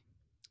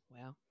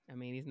 well, I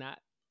mean, he's not,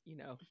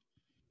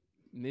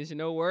 mention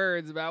no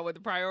words about what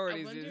the I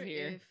priorities wonder is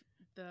here. if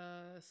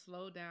the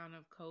slowdown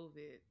of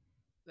COVID,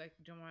 like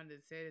Jawanda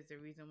said, is the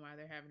reason why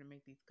they're having to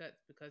make these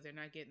cuts because they're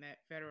not getting that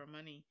federal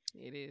money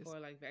It is. for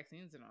like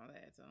vaccines and all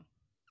that. So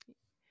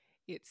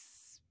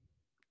It's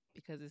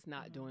because it's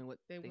not doing what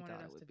they wanted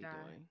thought us it would to be die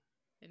doing.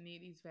 and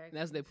need these vaccines. And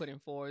that's what they put in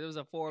Forbes. There was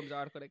a Forbes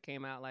article that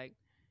came out like,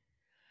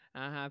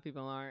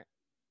 people aren't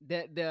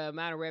the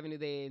amount of revenue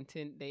they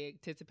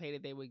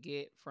anticipated they would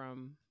get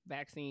from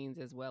vaccines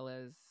as well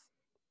as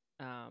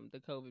the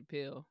COVID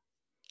pill.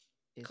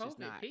 It's just COVID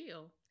not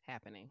pill.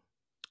 happening.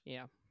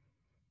 Yeah.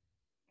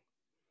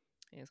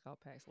 It's called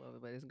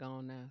Paxlovid, but it's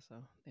gone now, so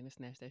they just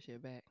snatched that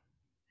shit back.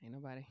 Ain't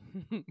nobody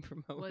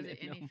promoting Was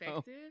it it no more.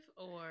 ineffective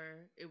or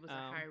it was a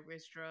high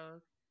risk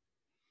drug?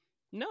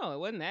 No, it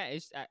wasn't that.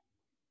 It's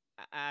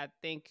I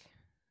think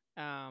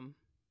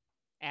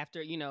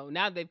after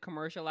now they've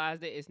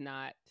commercialized it, it's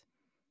not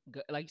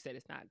like you said,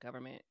 it's not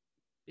government.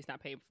 It's not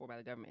paid for by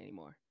the government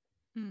anymore.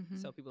 Mm-hmm.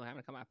 So people are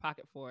having to come out of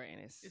pocket for it, and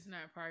it's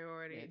not a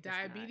priority. Yeah,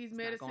 Diabetes it's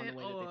not going medicine the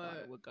way that or they thought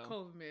it would go.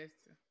 COVID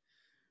medicine.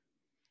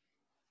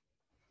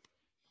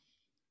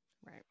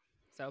 Right.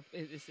 So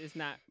it's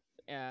not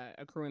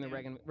accruing the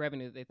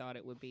revenue that they thought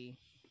it would be,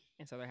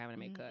 and so they're having to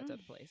make cuts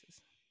other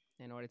places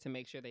in order to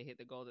make sure they hit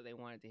the goal that they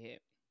wanted to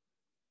hit.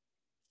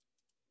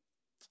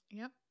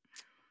 Yep.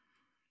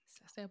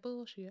 That's that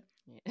bullshit.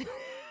 Yeah.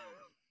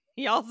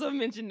 He also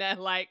mentioned that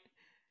like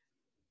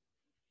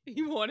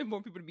he wanted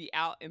more people to be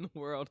out in the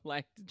world,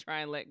 like to try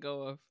and let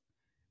go of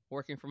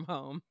working from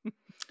home.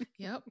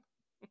 Yep.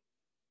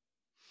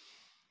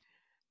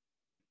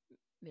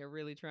 They're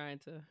really trying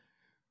to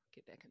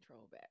get that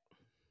control back.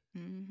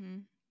 Mm-hmm.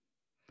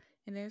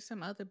 And there's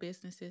some other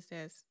businesses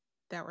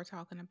that were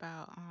talking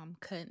about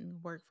cutting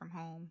work from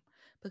home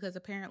because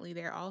apparently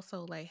they're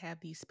also like have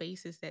these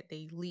spaces that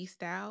they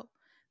leased out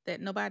that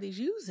nobody's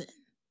using.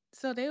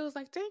 So they was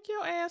like, take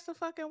your ass to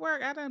fucking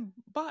work. I done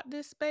bought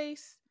this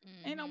space.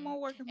 Ain't no more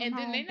working from And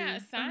home. then they're not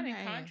B. Burn signing your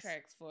ass.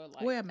 contracts for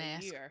like Wear a a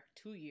mask. year,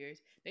 2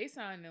 years. They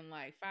signed them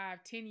like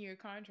 5-10-year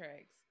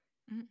contracts.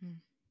 Mm-mm.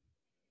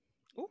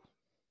 Ooh.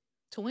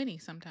 20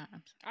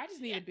 sometimes. I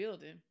just need a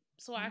building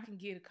so I can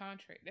get a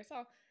contract. That's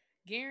all.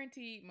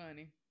 Guaranteed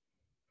money.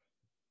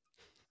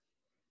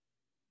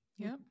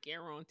 Yep.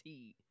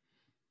 Guaranteed.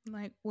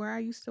 Like where I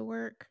used to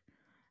work,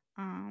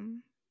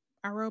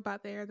 I rode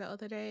out there the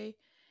other day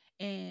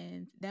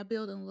and that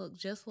building looked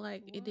just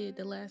like it did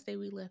the last day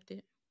we left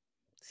it.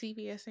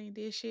 CVS ain't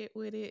did shit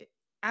with it.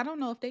 I don't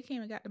know if they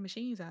came and got the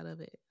machines out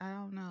of it. I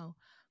don't know.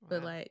 Wow.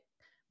 But like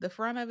the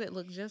front of it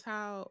looked just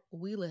how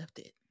we left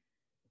it.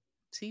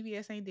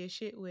 CVS ain't did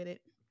shit with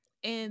it.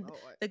 And Lord.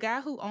 the guy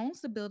who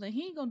owns the building,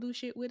 he ain't gonna do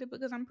shit with it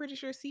because I'm pretty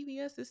sure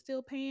CVS is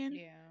still paying,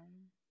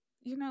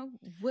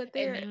 what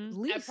they're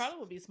lease. It probably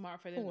would be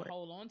smart for them for to it.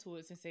 hold on to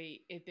it since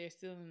if they're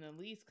still in the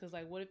lease. Because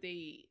like, what if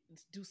they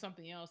do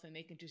something else and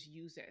they can just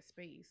use that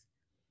space?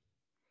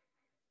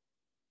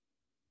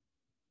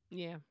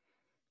 Yeah.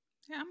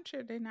 Yeah, I'm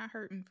sure they're not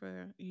hurting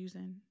for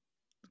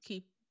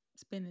keep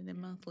spending the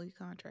monthly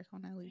contract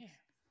on that lease.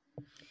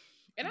 Yeah.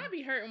 And I'd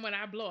be hurting when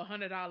I blow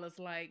 $100.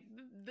 Like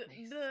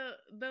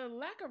the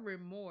lack of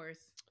remorse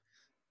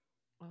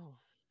Oh,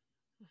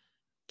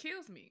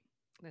 kills me.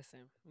 listen,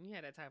 when you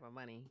had that type of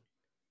money,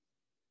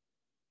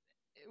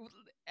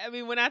 I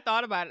mean, when I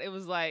thought about it, it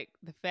was like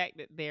the fact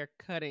that they're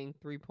cutting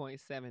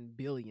 $3.7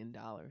 billion.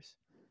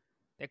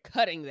 They're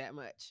cutting that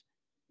much.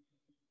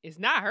 It's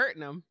not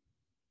hurting them.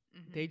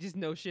 Mhm. They just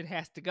know shit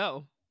has to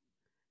go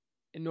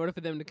in order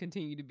for them to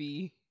continue to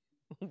be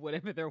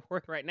whatever they're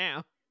worth right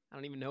now. I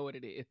don't even know what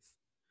it is.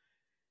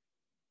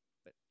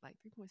 But like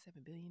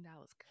 $3.7 billion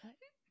cut?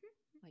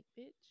 Like,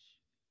 bitch.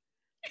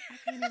 I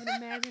can't even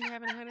imagine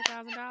having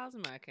 $100,000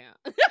 in my account.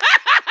 At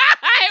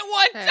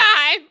one Facts.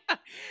 time.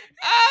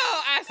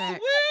 Oh, I Facts.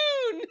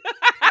 swoon.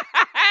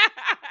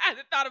 I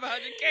thought of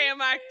 $100K in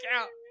my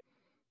account.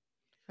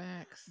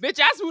 Facts. Bitch,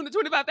 I swooned to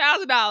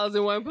 $25,000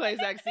 in one place.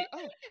 I can see.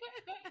 Oh,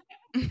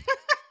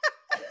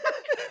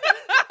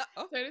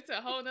 Turn into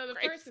a whole nother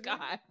great person.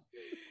 Scott.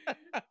 Oh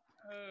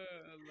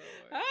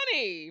Lord.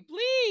 Honey,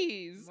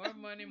 please. More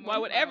money, more Why,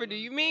 whatever do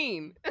problems, you girl.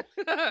 mean?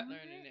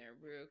 Learning that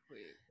real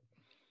quick.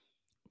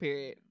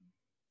 Period.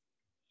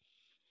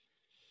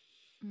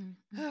 Mm,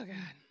 Oh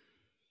God.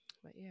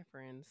 But yeah,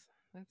 friends,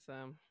 that's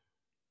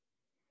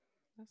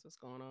what's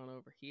going on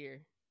over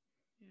here.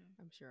 Yeah.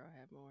 I'm sure I'll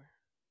have more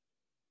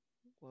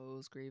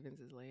woes,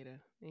 grievances later.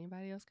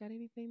 Anybody else got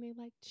anything they'd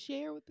like to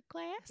share with the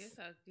class? Guess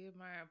I'll give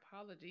my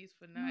apologies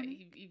for not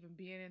Mhm. even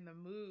being in the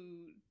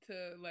mood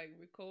to like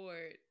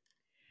record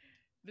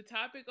the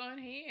topic on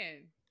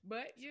hand.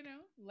 But you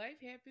know, life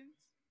happens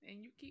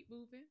and you keep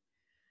moving.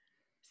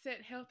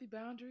 Set healthy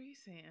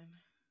boundaries and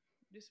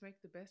just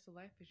make the best of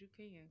life as you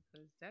can,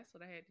 because that's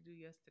what I had to do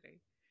yesterday.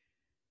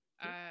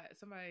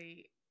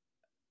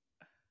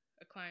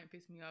 A client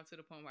pissed me off to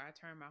the point where I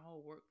turned my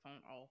whole work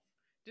phone off.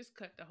 Just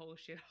cut the whole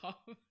shit off.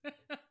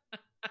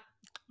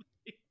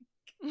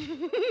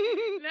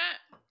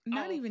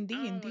 Not off. even I D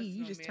don't and wanna D. see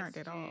You no just turned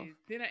it off. messages.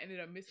 Then I ended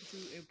up missing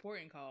 2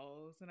 important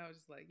calls, and I was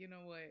just like, you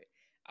know what?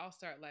 I'll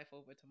start life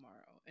over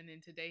tomorrow. And then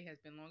today has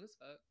been long as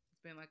fuck.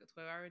 It's been like a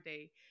 12-hour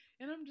day,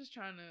 and I'm just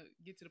trying to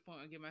get to the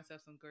point and give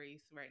myself some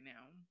grace right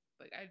now.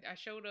 Like I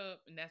showed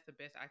up, and that's the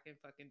best I can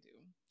fucking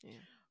do. Yeah.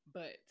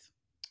 But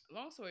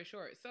long story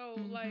short, so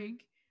Mhm.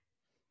 like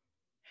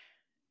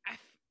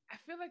I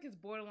feel like it's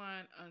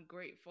borderline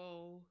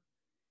ungrateful,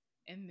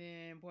 and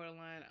then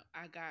borderline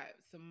I got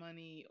some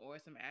money or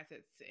some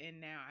assets,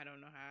 and now I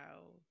don't know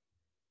how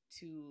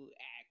to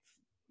act.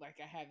 Like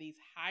I have these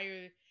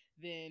higher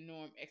than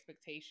norm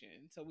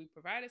expectations. So we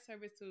provided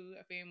service to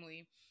a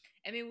family,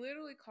 and they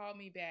literally called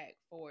me back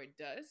for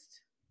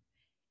dust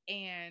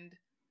and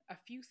a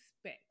few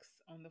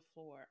specks on the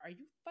floor. Are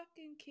you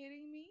fucking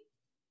kidding me?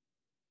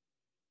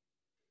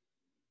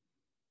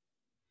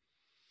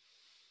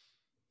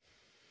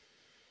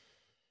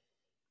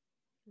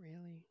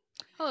 Really?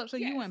 Oh, so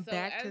you Yeah, went so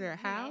back to as their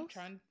you know, I'm house?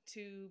 trying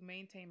to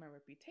maintain my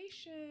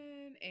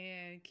reputation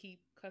and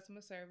keep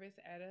customer service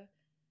at a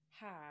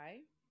high.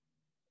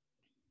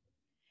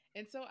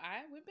 And so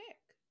I went back.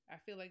 I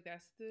feel like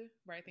that's the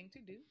right thing to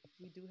do.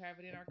 We do have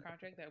it in our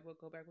contract that we'll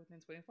go back within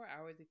 24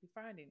 hours if we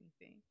find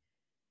anything.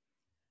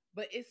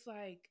 But it's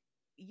like,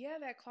 yeah,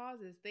 that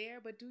clause is there,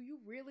 but do you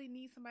really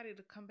need somebody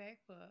to come back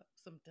for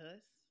some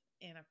dust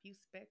and a few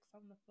specks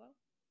on the floor?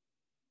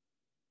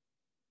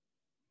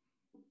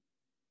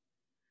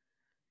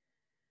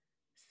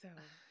 So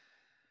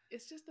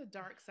it's just the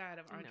dark side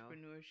of You know,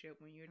 entrepreneurship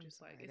when you're I'm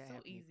just like, sorry it's that so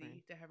happened to you, easy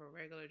friend. to have a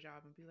regular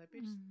job and be like,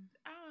 bitch,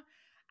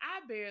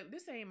 Mm.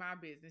 this ain't my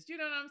business. You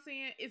know what I'm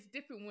saying? It's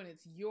different when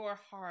it's your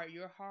hard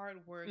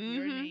work,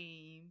 your Mhm.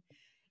 name,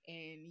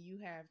 and you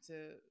have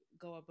to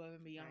go above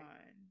and beyond.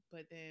 Right.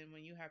 But then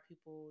when you have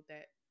people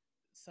that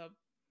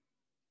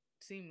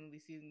seemingly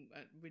seem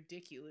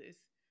ridiculous,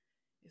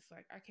 it's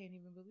like I can't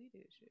even believe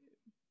this shit.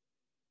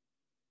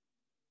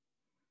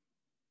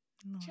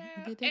 No,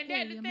 Child, did they and pay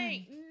that the your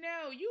thing, money?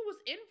 no, you was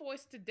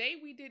invoiced today.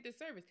 We did the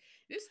service.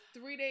 This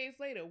 3 days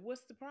later.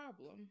 What's the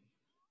problem?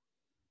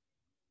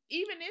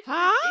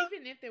 Huh?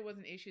 Even if there was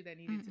an issue that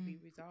needed to be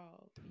Mm-mm.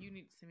 resolved, you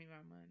need to send me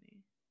my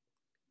money.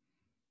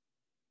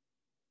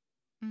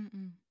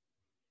 Mm-mm.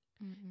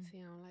 Mm-mm. See,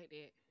 I don't like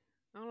that.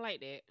 I don't like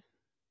that.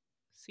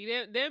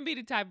 See, them be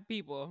the type of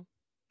people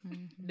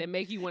Mhm. that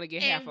make you want to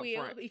get half And up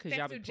we'll front because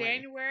y'all be effective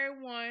playing. January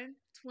 1,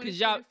 Cause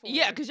y'all, 2024.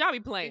 yeah, cause y'all be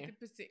playing.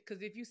 50%.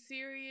 Because if you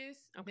serious,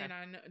 Okay. then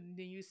I know.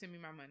 Then you send me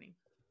my money.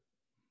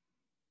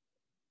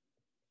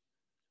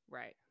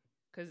 Right.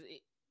 Cause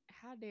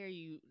how dare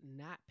you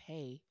not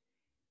pay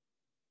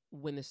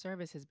when the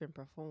service has been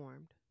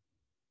performed?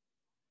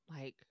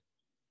 Like,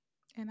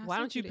 And I why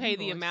sent don't you the pay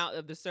the invoice. amount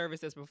of the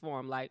service that's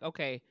performed? Like,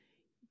 okay,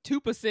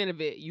 2%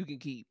 of it you can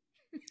keep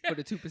for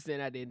the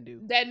 2% I didn't do.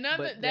 That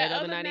But that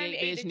other other 98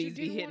 98 bitch that you needs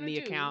to be didn't hitting want to the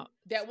do account.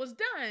 that was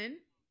done.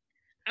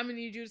 I'm gonna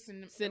need you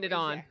to Send it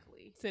on.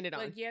 exactly. Send it on.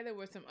 Like yeah, there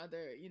were some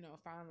other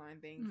fine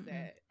line things Mm-mm.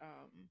 that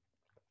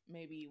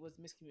maybe was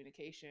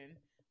miscommunication,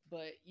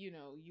 but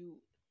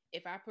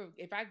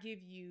if I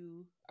give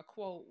you a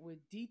quote with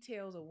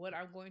details of what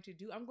I'm going to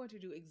do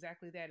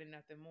exactly that and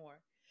nothing more.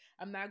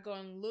 I'm not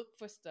going to look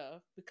for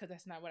stuff because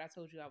that's not what I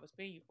told you I was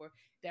paying you for.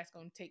 That's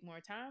going to take more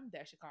time.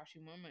 That should cost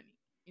you more money.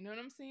 You know what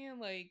I'm saying?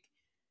 Like,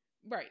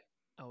 right.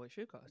 Oh, it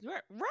should cost.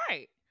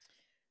 Right.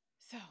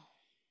 So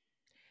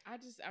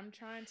I'm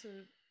trying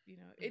to,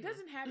 it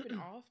doesn't happen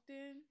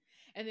often.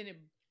 And then it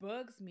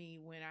bugs me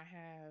when I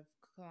have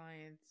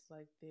clients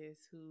like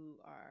this who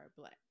are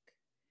Black.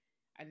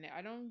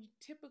 I don't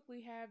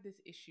typically have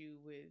this issue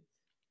with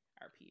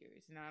our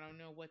peers, and I don't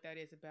know what that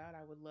is about.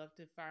 I would love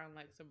to find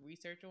like some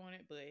research on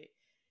it, but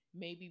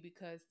maybe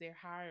because they're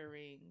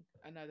hiring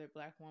another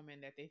Black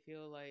woman that they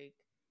feel like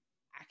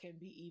I can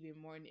be even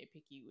more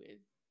nitpicky with.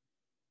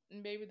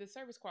 And maybe the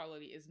service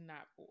quality is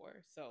not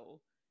poor.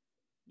 So,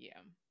 yeah.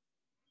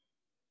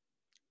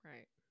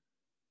 Right.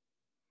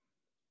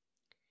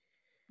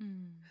 Oh,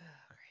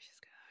 gracious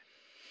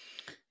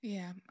God.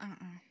 Yeah.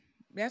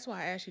 That's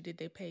why I asked you, did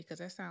they pay? Because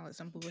that sounds like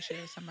some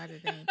bullshit of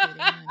somebody that ain't pay their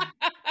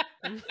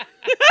money.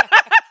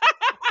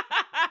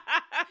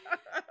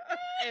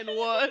 And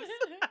was.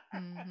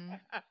 Mm-hmm.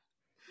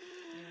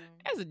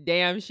 That's a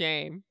damn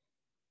shame.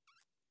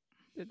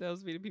 That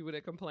those be the people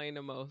that complain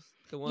the most.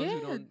 The ones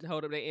who don't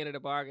hold up their end of the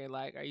bargain.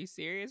 Like, are you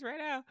serious right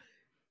now?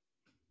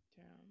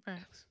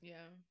 Facts.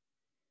 Yeah.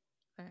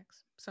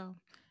 Facts. So,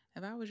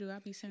 if I was you,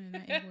 I'd be sending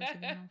that invoice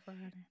again on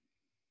Friday.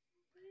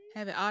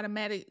 Have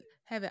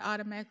it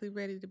automatically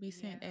ready to be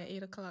sent at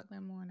 8:00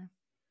 that morning.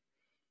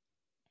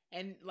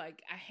 And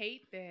like, I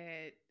hate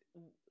that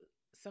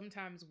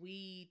sometimes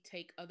we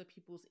take other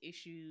people's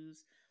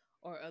issues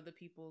or other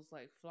people's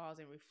like flaws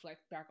and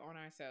reflect back on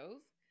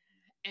ourselves.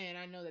 And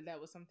I know that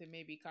was something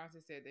maybe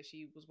Constance said that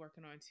she was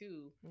working on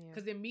too.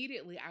 Because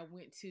immediately I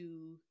went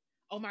to,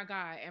 oh my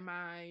God,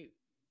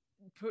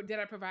 did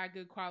I provide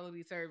good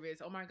quality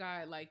service? Oh my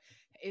God, like,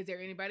 is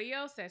there anybody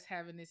else that's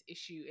having this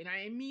issue? And I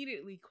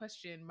immediately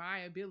questioned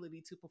my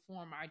ability to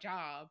perform my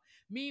job.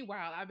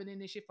 Meanwhile, I've been in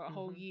this shit for a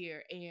whole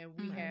year and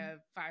we have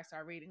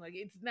 5-star rating. Like,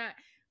 it's not,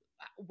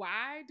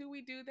 why do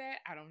we do that?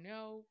 I don't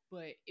know.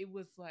 But it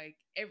was like,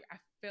 I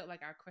felt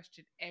like I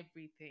questioned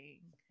everything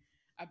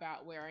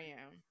about where I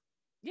am.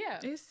 Yeah.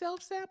 It's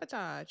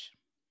self-sabotage.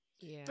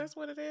 Yeah. That's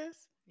what it is.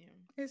 Yeah.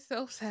 It's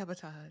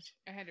self-sabotage.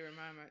 I had to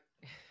remind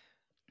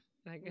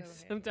I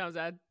guess sometimes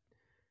oh,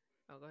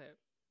 go ahead.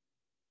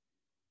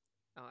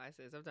 Oh, I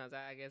said sometimes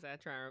I guess I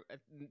try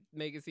and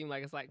make it seem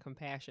like it's like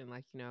compassion.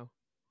 Like,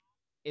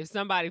 if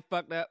somebody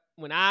fucked up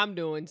when I'm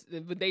doing,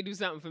 but they do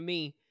something for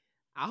me,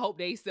 I hope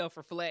they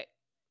self-reflect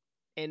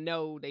and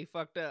know they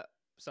fucked up.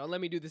 So let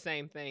me do the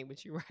same thing.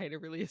 But you're right.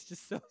 It really is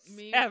just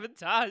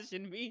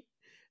self-sabotaging me.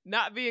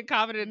 Not being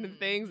confident in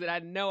things that I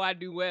know I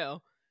do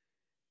well.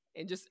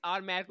 And just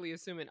automatically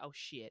assuming, oh,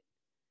 shit.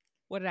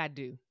 What did I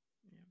do?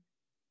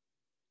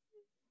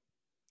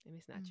 And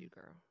it's not you,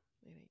 girl.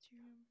 It ain't you.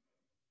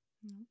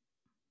 No.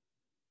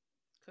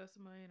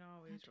 Customer ain't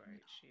always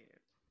right. Shit.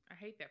 I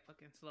hate that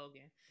fucking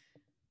slogan.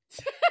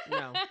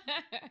 No.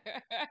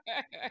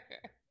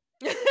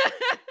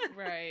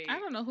 Right. I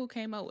don't know who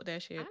came up with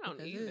that shit. I don't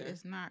either.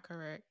 It's not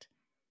correct.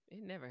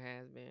 It never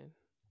has been.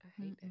 I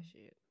hate that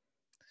shit.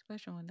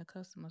 Especially when the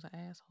customers are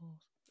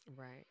assholes.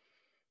 Right.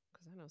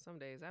 Because I know some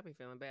days I be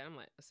feeling bad. I'm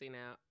like, see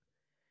now,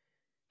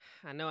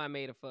 I know I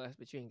made a fuss,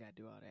 but you ain't got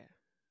to do all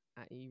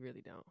that. You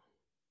really don't.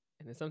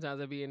 And then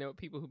sometimes I be in there with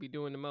people who be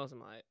doing the most. I'm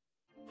like,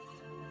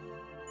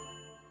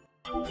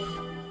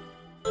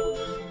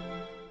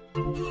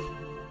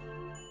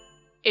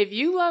 if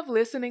you love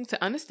listening to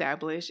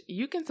Unestablished,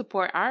 you can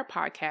support our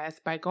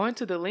podcast by going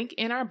to the link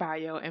in our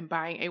bio and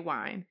buying a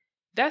wine.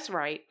 That's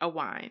right, a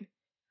wine.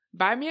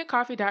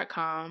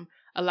 BuyMeACoffee.com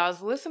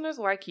allows listeners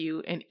like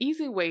you an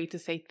easy way to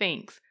say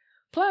thanks.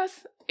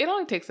 Plus, it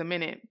only takes a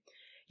minute.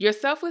 Your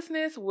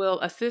selflessness will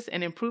assist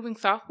in improving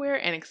software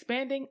and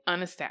expanding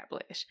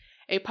Unestablished,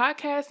 a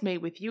podcast made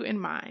with you in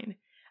mind.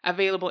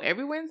 Available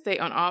every Wednesday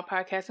on all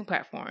podcasting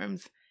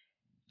platforms.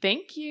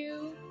 Thank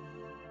you.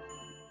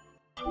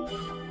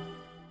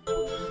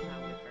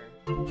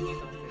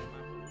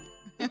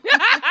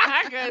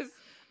 because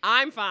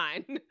I'm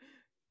fine.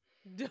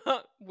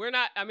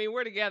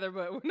 We're together,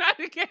 but we're not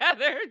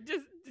together.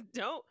 Just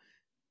don't,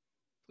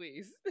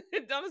 please,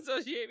 don't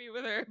associate me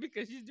with her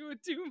because she's doing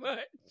too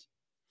much.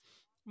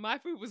 My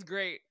food was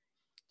great.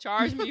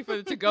 Charge me for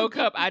the to-go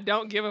cup. I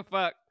don't give a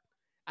fuck.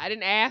 I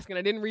didn't ask and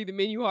I didn't read the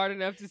menu hard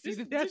enough to see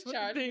that's what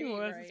the thing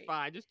was. Right. It's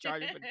fine. Just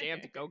charge me for the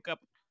damn to-go cup.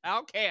 I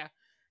don't care.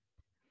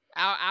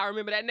 I'll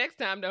remember that next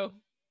time, though.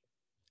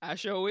 I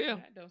sure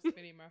will. Don't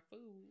spit in my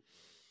food.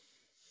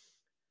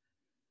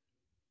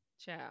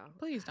 Child.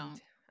 Please don't.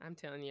 I'm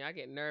telling you, I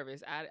get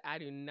nervous. I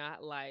do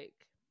not like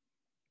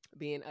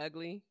being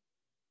ugly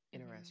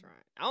in a restaurant.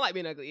 I don't like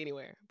being ugly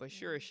anywhere, but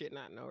sure as shit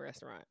not in no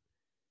restaurant.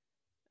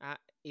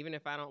 Even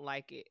if I don't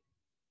like it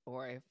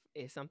or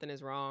if something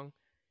is wrong,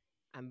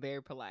 I'm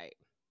very polite.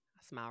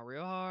 I smile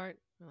real hard.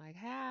 I'm like,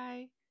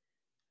 hi.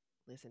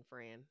 Listen,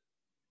 friend,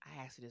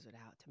 I asked you this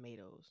without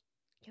tomatoes.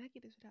 Can I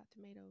get this without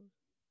tomatoes?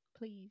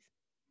 Please.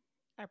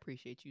 I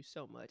appreciate you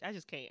so much. I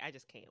just can't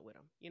with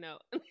them.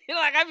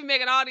 Like I be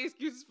making all the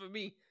excuses for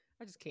me.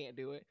 I just can't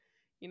do it.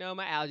 You know,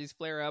 my allergies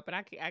flare up, and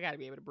I got to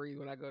be able to breathe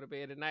when I go to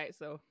bed at night.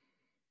 So,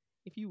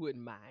 if you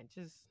wouldn't mind,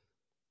 just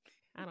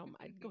I don't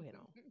mind. Go ahead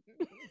on.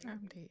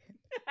 I'm dead.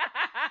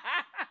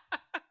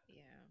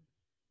 Yeah.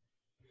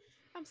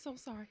 I'm so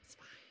sorry. It's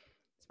fine.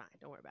 It's fine.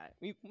 Don't worry about it.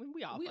 We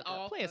all We fuck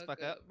all up. Players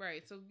fuck up.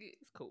 Right. So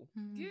It's cool.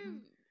 give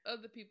Mhm.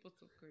 other people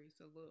some grace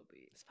a little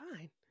bit. It's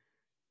fine.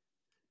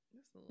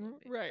 Just a little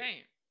bit. Right.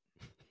 Damn.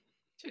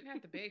 Shouldn't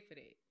have to beg for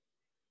that.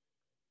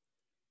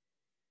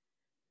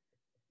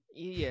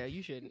 Yeah,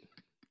 you shouldn't.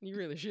 You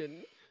really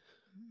shouldn't.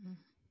 Mhm.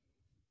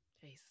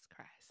 Jesus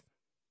Christ.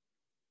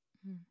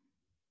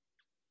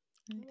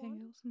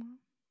 Anything else, Mom?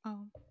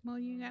 Oh, well,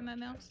 you ain't got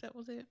nothing else. That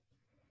was it.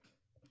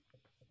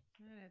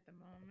 Not at the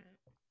moment.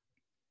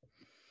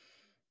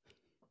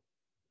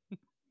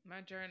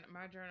 My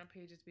journal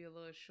pages be a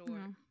little short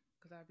No.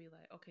 because I'd be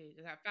like, okay,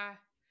 I got 5.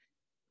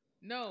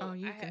 No, Oh,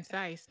 you I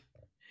concise. feel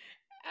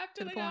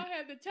the like I don't point.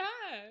 have the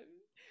time.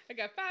 I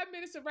got 5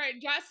 minutes to write.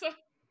 Jot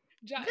something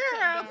Girl.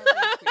 down real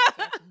quick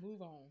so I can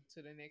move on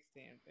to the next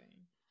damn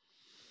thing.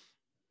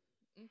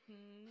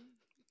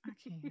 I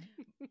can't.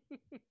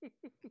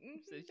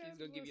 So she's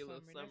gonna give you a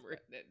little summary.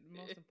 That's the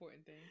most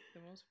important thing.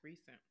 The most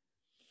recent.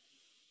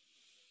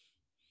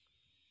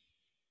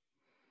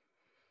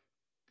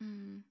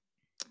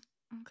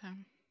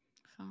 Okay.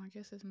 So I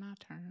guess it's my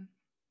turn.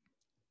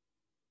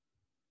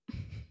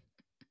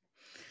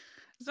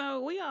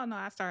 So we all know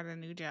I started a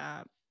new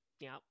job,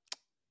 Yep.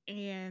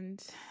 and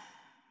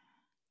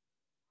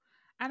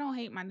I don't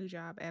hate my new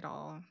job at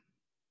all.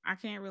 I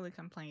can't really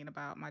complain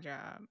about my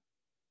job.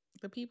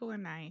 The people are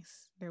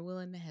nice. They're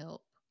willing to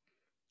help.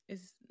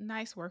 It's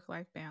nice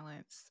work-life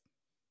balance.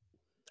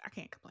 I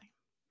can't complain.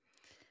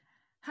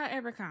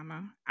 However,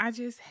 I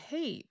just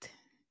hate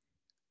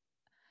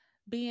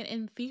being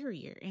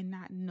inferior and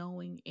not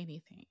knowing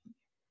anything.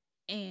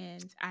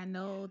 And I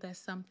know that's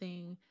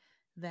something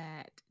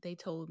that they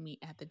told me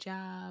at the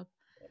job.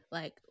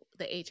 Like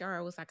the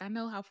HR was like, I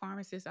know how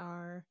pharmacists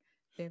are.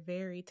 They're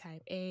very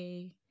type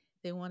A.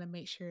 They want to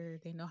make sure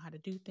they know how to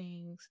do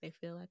things. They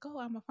feel like, oh,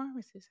 I'm a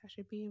pharmacist. I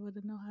should be able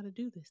to know how to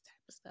do this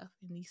type of stuff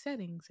in these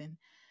settings.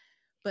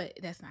 But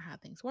that's not how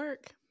things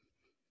work.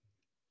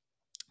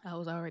 I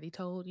was already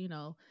told,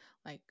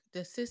 like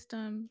the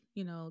system,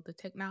 the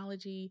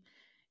technology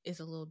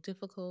is a little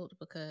difficult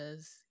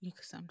because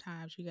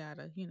sometimes you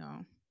gotta,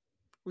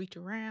 reach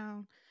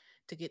around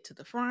to get to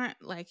the front.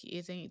 Like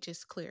it ain't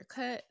just clear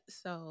cut.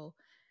 So,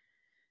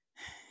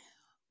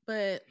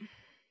 but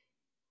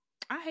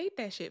I hate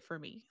that shit for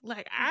me.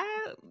 Like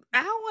I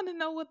want to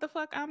know what the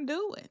fuck I'm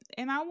doing,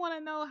 and I want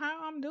to know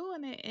how I'm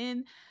doing it,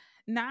 and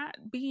not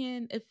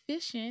being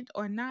efficient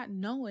or not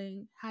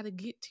knowing how to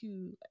get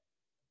to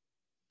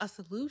a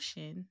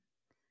solution.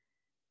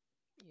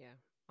 Yeah,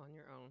 on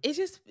your own. It's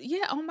just,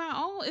 on my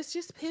own, it's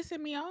just pissing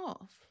me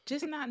off.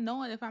 Just not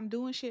knowing if I'm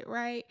doing shit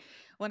right.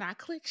 When I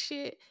click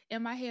shit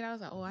in my head, I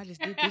was like, oh, I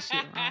just did this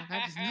shit wrong.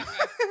 I just know.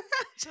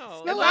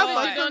 Oh, No, As I long as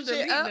fucked you some don't shit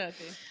delete up.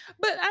 nothing.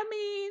 But I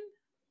mean,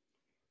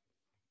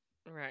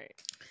 Right.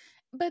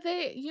 but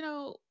they,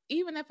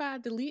 even if I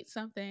delete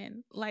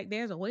something, like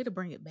there's a way to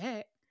bring it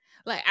back.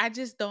 Like I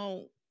just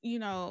don't,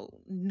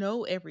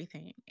 know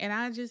everything. And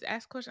I just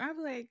ask questions. I'll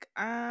be like,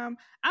 I'm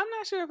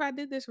not sure if I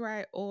did this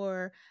right,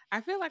 or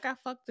I feel like I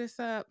fucked this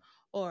up,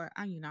 or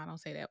I don't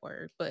say that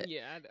word, but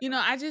Yeah, I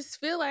know. I just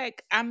feel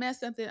like I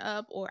messed something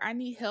up or I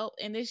need help.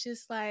 And it's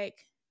just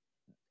like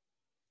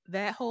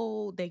that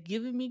whole they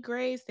giving me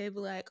grace. They be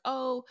like,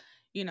 oh,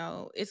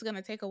 it's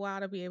gonna take a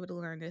while to be able to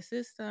learn this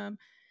system.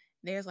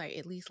 There's like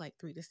at least like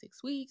 3 to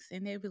 6 weeks,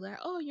 and they'd be like,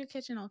 oh, you're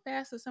catching on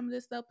fast with some of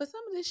this stuff, but some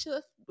of this shit,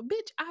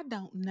 bitch, I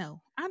don't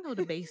know. I know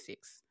the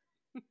basics.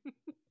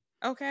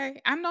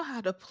 Okay, I know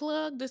how to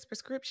plug this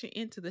prescription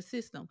into the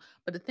system,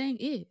 but the thing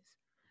is,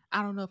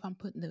 I don't know if I'm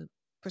putting the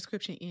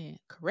prescription in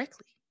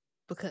correctly,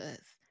 because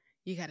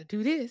you got to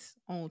do this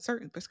on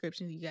certain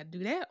prescriptions, you got to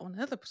do that on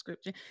another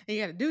prescription, and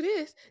you got to do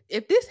this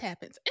if this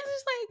happens. And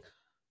it's like,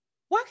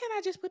 why can't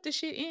I just put the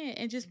shit in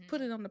and just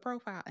put it on the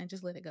profile and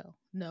just let it go?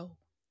 No,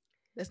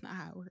 that's not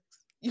how it works.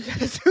 You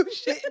gotta do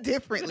shit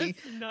differently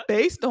That's not-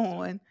 based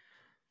on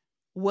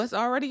what's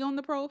already on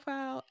the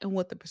profile and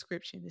what the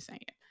prescription is saying.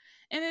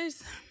 And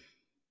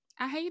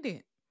I hate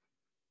it.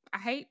 I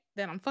hate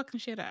that I'm fucking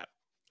shit up.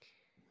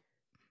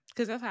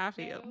 Because that's how I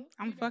feel. Well,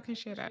 I'm you're not fucking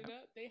shit up.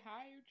 They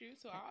hired you,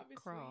 so obviously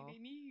Crawl. they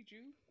need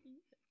you.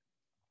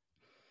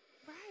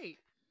 Right.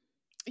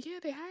 Yeah,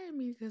 they hired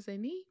me because they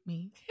need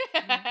me.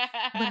 But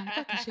I'm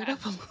fucking shit up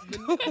a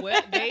little.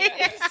 Well,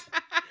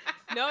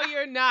 no,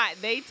 you're not.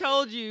 They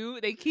told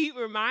you, they keep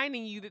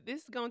reminding you that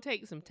this is going to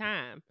take some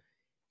time.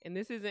 And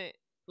this isn't,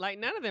 like,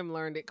 none of them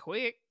learned it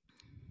quick.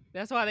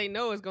 That's why they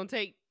know it's going to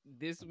take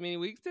this many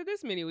weeks to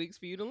this many weeks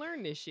for you to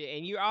learn this shit.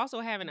 And you're also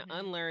having to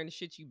unlearn the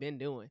shit you've been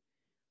doing.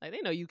 Like,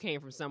 they know you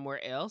came from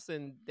somewhere else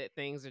and that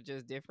things are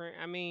just different.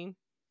 I mean,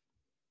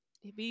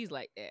 it bees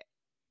like that.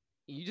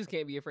 You just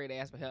can't be afraid to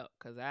ask for help,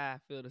 because I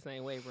feel the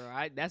same way, bro.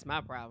 That's my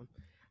problem.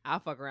 I'll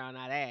fuck around and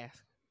not ask.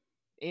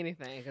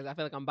 anything because I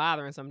feel like I'm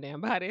bothering some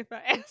damn body if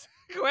I ask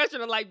a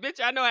question. I'm like, bitch,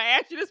 I know I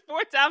asked you this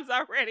 4 times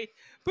already,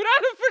 but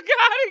I done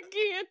forgot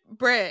again.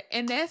 Brett,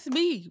 and that's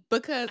me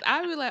because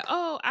I be like,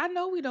 oh, I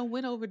know we don't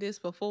went over this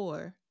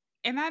before.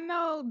 And I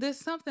know there's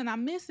something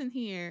I'm missing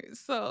here.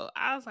 So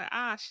I was like,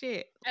 ah,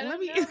 shit. I Let don't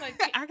me, know. Like,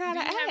 I do gotta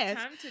you have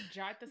ask. time to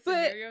jot the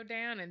But scenario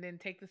down and then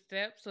take the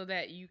steps so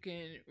that you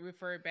can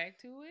refer back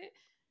to it?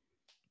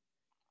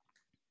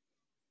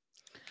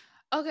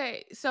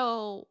 okay,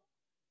 so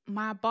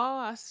my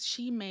boss,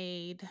 she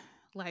made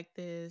like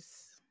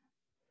this.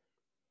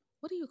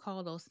 What do you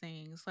call those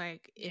things?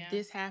 Like, if Yeah.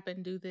 this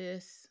happened, do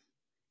this.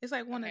 It's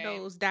like one of Okay.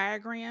 those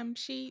diagram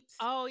sheets.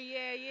 Oh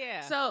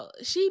yeah. So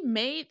she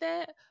made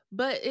that,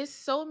 but it's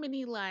so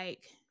many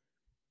like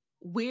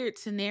weird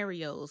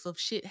scenarios of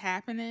shit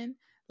happening.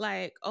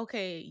 Like,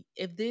 okay,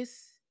 if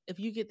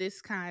you get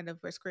this kind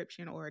of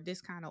prescription or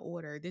this kind of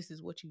order, this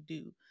is what you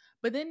do.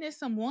 But then there's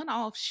some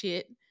one-off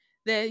shit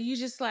that you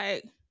just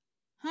like,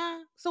 huh?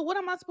 So what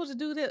am I supposed to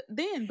do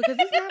then? Because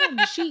it's not on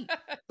the sheet.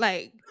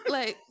 Like,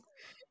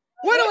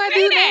 what do Well, I say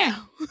do that.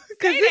 now? Say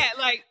Because that.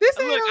 Like, this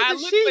ain't look, on I the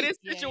look for sheet. this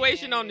Yeah,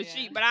 situation on the yeah.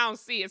 sheet, but I don't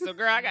see it. So,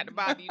 girl, I got to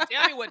bother you.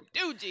 Tell me what to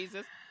do,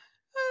 Jesus.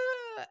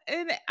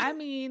 And I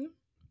mean,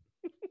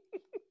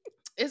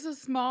 it's a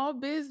small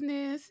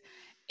business.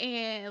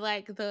 And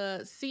like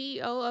the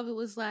CEO of it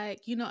was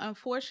like,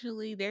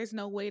 unfortunately, there's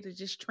no way to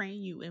just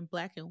train you in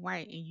black and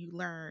white and you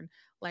learn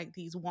like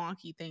these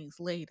wonky things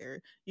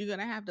later. You're going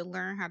to have to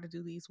learn how to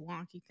do these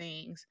wonky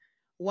things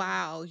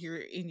while you're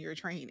in your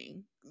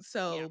training.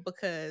 So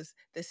because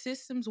the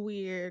system's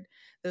weird,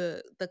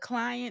 the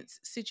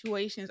clients'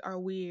 situations are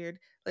weird.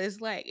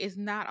 It's like it's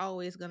not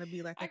always going to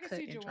be like I a can cut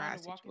see and dry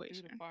Joanna walking through the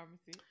situation.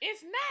 pharmacy.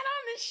 It's not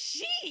on the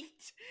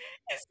sheet.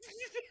 It's,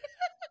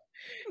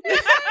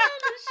 it's not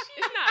on the sheet.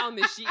 It's not on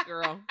the sheet,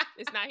 girl.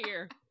 It's not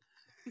here.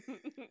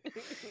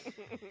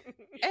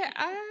 And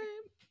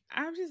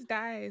I'm just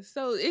dying.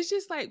 So it's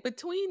just like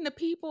between the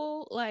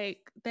people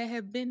like that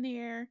have been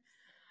there,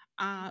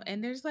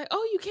 and they're just like,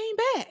 "Oh, you came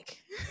back."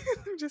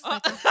 I'm just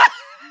like,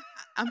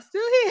 I'm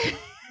still here.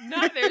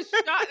 Not they're shocked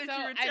that So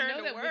you I returned know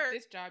to that with work.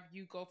 this job,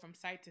 you go from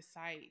site to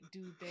site.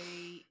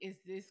 Is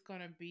this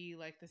gonna be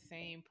like the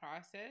same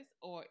process,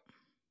 or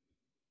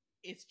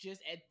it's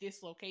just at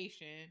this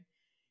location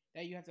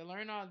that you have to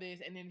learn all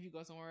this, and then if you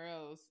go somewhere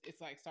else, it's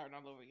like starting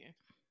all over again?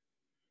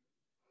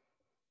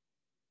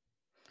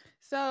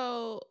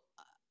 So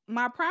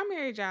my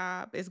primary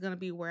job is gonna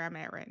be where I'm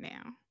at right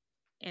now,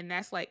 and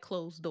that's like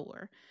closed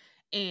door.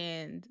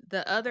 And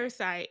the other Okay.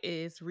 site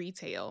is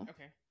retail.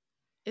 Okay.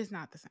 It's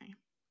not the same.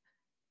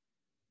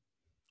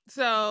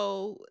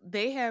 So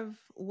they have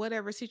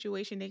whatever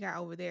situation they got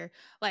over there.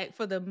 Like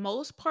for the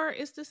most part,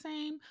 it's the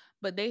same,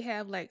 but they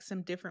have like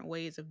some different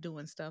ways of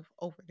doing stuff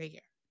over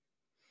there.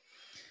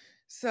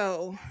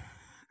 So,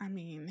 I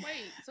mean,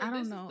 Wait, so I this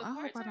don't is know. the I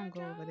hope I part-time don't go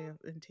over job? there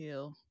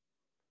until.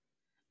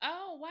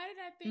 Oh, why did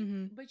I think?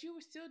 Mhm. But you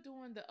were still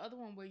doing the other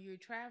one where you're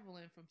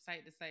traveling from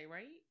site to site,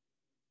 right?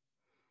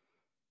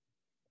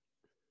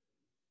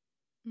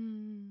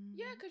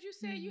 Yeah, because you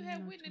said you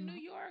had Not went to too New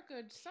much. York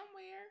or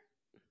somewhere.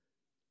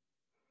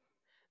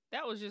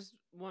 That was just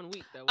 1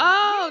 week, though.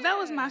 Oh, that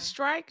was my Yeah.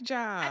 strike I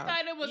job.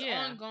 thought it was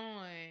Yeah.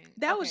 ongoing.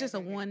 That was Okay, just a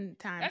okay, okay.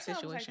 one-time That's why I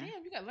was like, situation.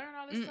 damn, you got to learn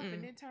all this stuff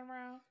and then turn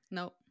around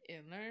Nope.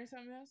 and learn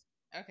something else.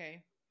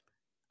 Okay.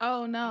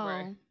 Oh Right.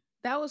 no,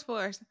 that was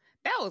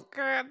that was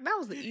girl. That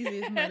was the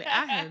easiest money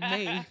I have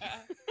made.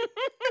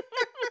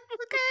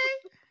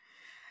 Okay,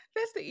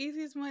 that's the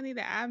easiest money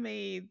that I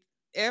made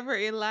ever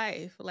in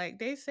life. Like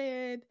they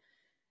said,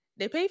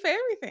 they pay for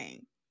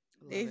everything.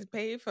 Love They it.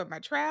 paid for my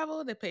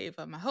travel. They paid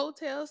for my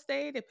hotel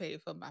stay. They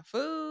paid for my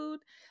food.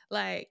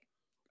 Like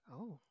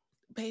Oh.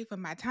 paid for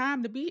my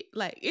time to be.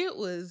 Like it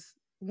was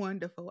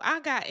wonderful. I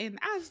got in.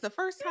 I was the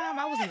first time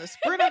I was in a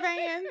Sprinter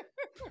van.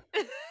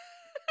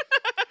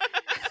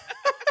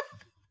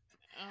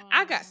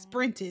 I got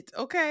sprinted.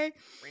 Okay.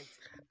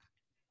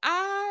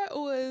 I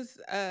was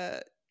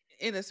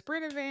in a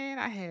Sprinter van.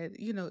 I had,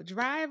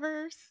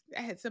 drivers.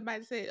 I had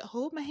somebody say,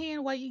 hold my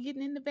hand while you're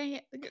getting in the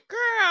van.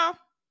 Girl,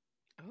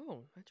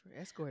 Oh, that's were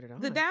escorted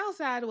the on.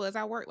 downside was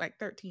I worked like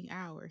 13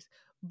 hours,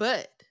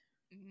 but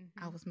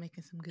I Mhm. was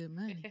making some good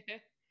money.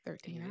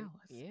 13 Yeah.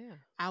 hours. Yeah.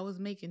 I was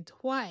making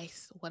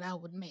twice what I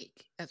would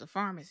make as a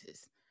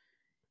pharmacist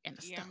in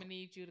a Yeah, store. I'm gonna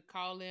need you to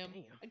call them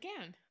Damn.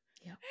 again.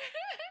 Yep.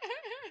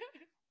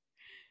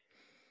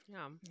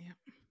 Yeah. Yep.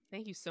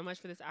 Thank you so much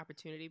for this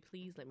opportunity.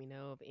 Please let me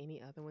know of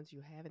any other ones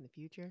you have in the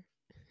future.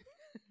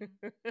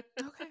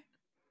 Okay.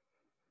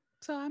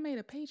 So I made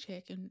a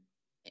paycheck and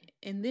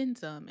then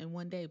some in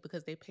one day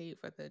because they paid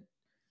for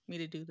me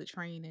to do the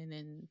training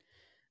and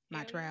my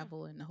Hell yeah.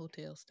 travel and the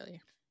hotel stay.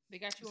 They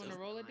got you on the So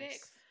Rolodex.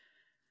 nice.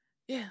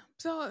 Yeah.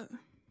 So,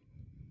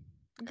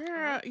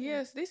 girl,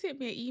 yes, they sent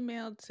me an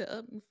email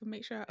to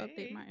make sure I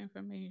update my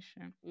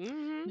information.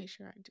 Mm-hmm. Make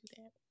sure I do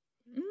that.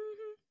 Mm-hmm.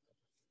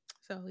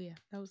 So yeah,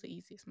 that was the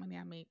easiest money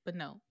I made. But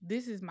no,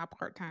 this is my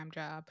part-time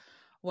job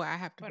where I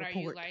have to But are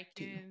you report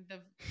to. liking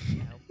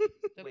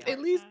the at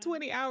least part-time?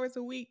 20 hours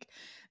a week.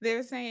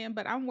 They're saying,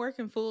 but I'm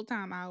working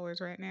full-time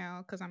hours right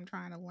now because I'm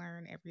trying to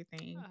learn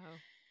everything. Oh.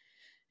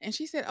 And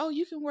she said, oh,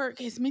 you can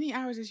work as many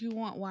hours as you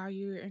want while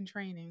you're in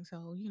training.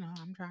 So,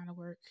 I'm trying to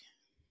work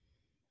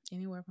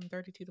anywhere from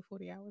 32 to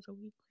 40 hours a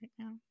week right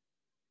now.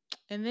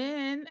 And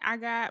then I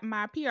got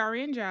my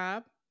PRN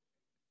job.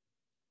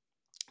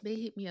 They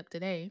hit me up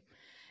today.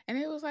 And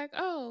it was like,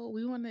 oh,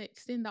 we want to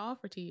extend the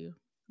offer to you.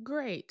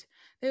 Great.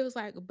 They was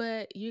like,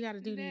 but you got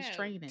to do these No.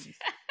 trainings.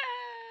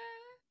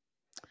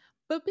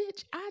 But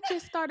bitch, I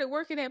just started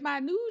working at my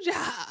new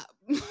job.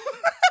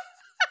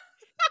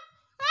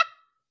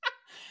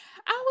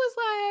 I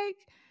was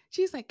like,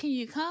 she's like, can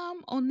you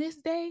come on this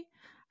day?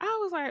 I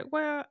was like,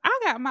 well, I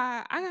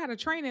got a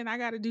training I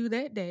got to do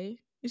that day.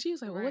 And she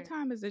was like, well, what Right.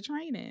 time is the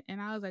training? And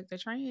I was like, the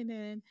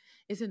training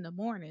is in the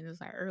morning.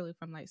 It's like early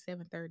from like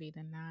 7:30 to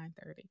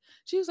 9:30.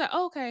 She was like,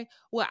 okay,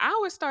 well,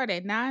 ours start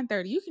at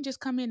 9:30. You can just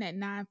come in at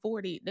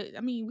 9:40. I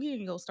mean, we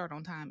ain't gonna start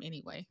on time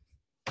anyway.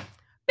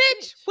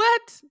 Bitch,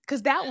 what?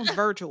 Because that one's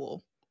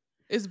virtual.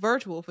 It's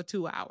virtual for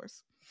 2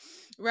 hours,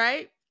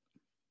 right?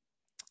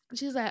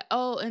 She's like,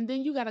 oh, and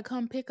then you got to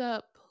come pick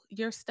up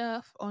your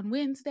stuff on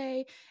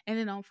Wednesday. And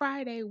then on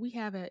Friday, we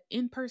have an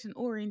in-person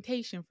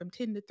orientation from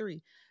 10 to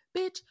 3.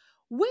 Bitch,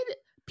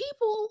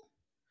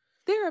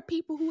 there are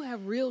people who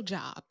have real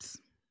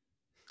jobs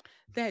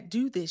that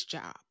do this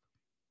job.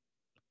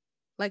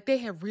 Like they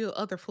have real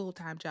other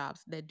full-time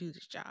jobs that do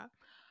this job.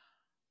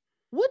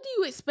 What do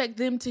you expect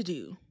them to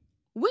do?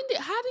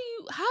 How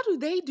do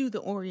they do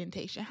the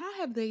orientation? How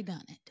have they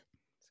done it?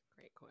 That's a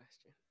great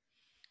question.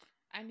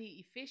 I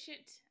need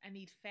efficient. I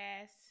need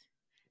fast.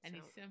 I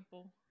need So-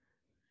 simple.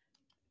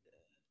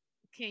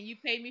 Can you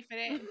pay me for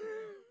that?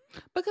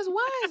 Because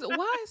why is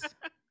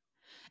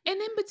and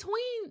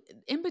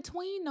in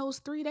between those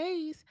 3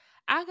 days,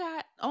 I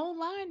got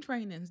online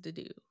trainings to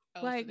do.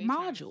 Oh, like so they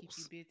trying to keep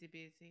modules. you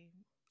busy.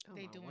 Oh,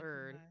 They my doing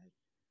word. too much.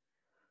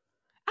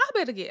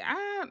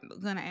 I'm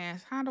gonna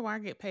ask, how do I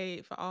get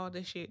paid for all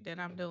this shit that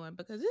I'm doing?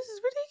 Because this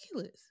is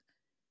ridiculous.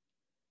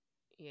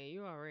 Yeah,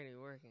 you already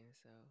working,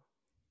 so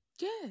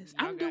Yes,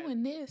 Y'all I'm got-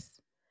 doing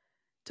this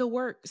to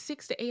work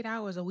 6 to 8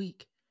 hours a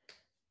week.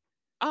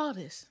 All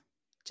this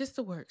just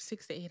to work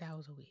 6 to 8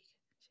 hours a week.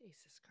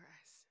 Jesus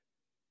Christ.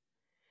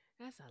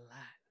 That's a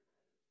lot.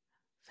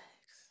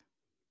 Facts.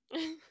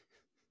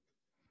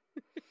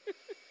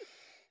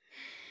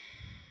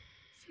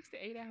 6 to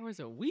 8 hours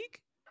a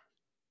week?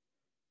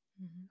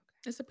 Mhm.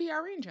 It's a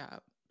PRN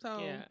job, so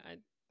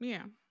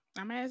Yeah,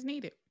 I'm as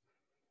needed.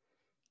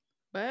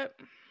 But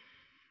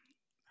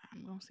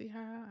I'm gonna see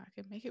how I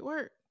can make it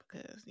work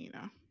because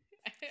gotta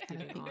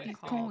Getting pick on these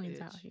call,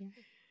 coins out bitch. here.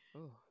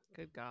 Oh,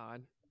 good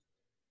God.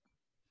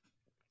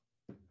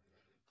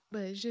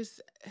 But it's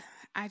just,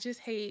 I just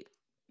hate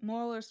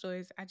moral of the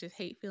stories. I just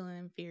hate feeling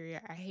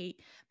inferior. I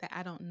hate that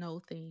I don't know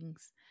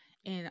things,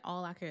 and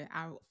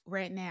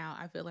right now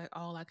I feel like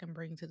all I can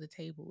bring to the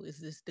table is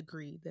this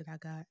degree that I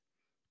got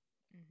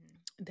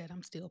that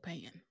I'm still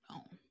paying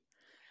on.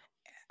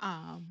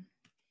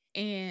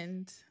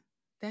 And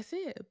that's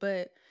it.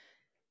 But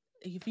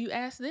if you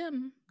ask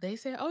them, they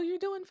say, "Oh, you're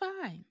doing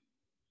fine."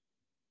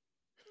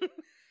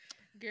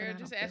 Girl, I just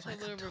don't feel ask for like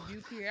a I'm little doing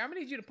review fine. period. I'm gonna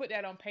need you to put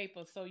that on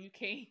paper so you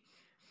can,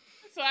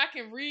 so I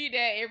can read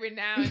that every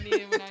now and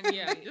then when I need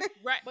Yeah, it. just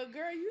right. But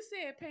girl, you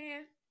said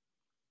Pan.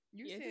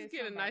 You Yeah, said just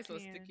get a something nice about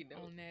little Pan sticky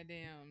note. on that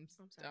damn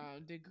I'm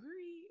sorry.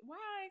 degree. Why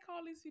I ain't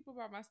call these people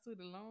about my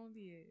student loans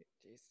yet?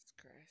 Jesus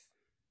Christ.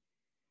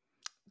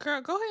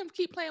 Girl, go ahead and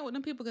keep playing with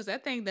them people because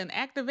that thing done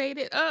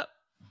activated up.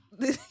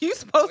 You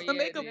supposed to yeah,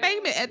 make a it is.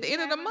 payment at the We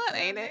end of the have month,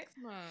 until ain't it? next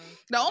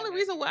month. The to only get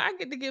reason why I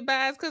activated. get to get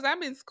by is because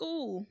I'm in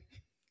school.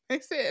 They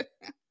said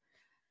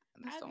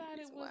that's I the only thought it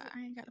reason was why I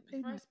ain't got to the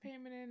pay first nothing.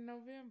 payment in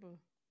November.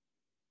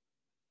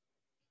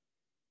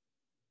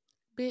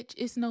 Bitch,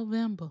 it's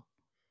November.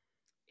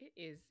 It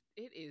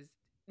is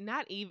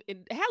not even.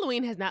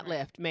 Halloween has not Right.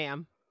 left,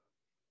 ma'am.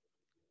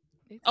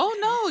 Oh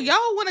no,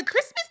 y'all want a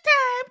Christmas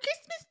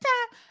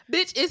time?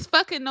 Bitch, it's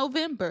fucking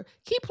November.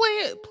 Keep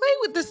playing, play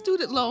with the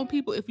student loan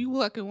people if you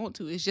fucking want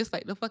to. It's just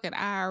like the fucking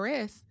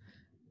IRS.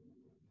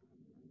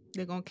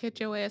 They're gonna catch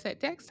your ass at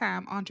tax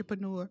time,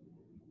 entrepreneur.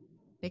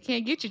 They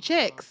can't get your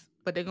checks,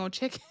 but they're gonna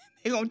check.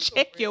 They're gonna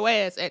check your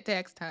ass at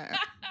tax time.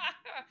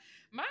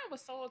 Mine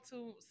was sold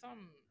to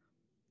some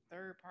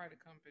third party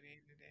company.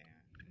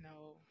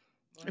 No.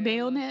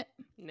 Nailnet.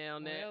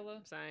 Nailed it.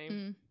 Mohela. Same.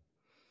 Mm.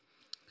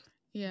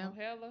 Yeah.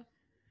 Mohela.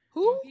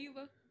 Who?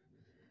 Mohela.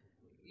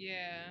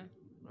 Yeah.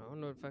 I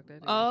don't know what the fuck that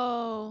is.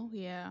 Oh,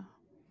 yeah.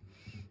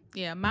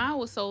 Yeah, mine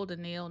was sold to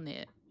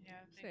Nailnet. Yeah,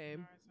 I think Same.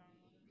 ours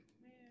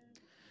on.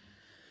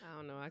 Yeah. I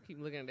don't know. I keep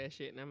looking at that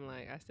shit and I'm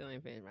like, I still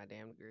ain't finished my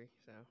damn degree.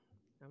 So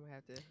I'm gonna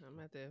have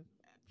to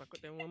fuck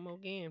with them one more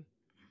again.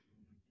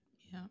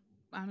 Yeah.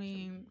 I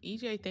mean,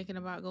 EJ thinking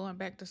about going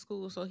back to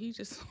school, so he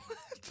just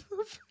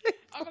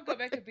I'm gonna go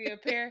back and be a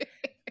pair.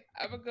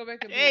 I'm gonna go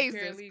back and be a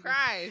Jesus paralegal.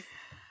 Christ.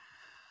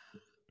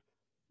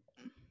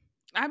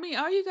 I mean,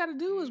 all you gotta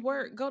do is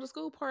go to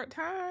school part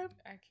time.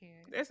 I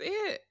can't. That's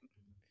it.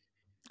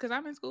 Cause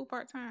I'm in school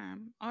part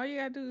time. All you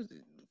gotta do is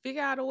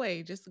figure out a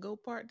way just to go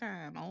part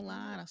time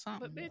online or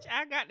something. But bitch,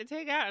 I got to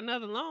take out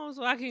another loan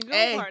so I can go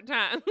Hey. part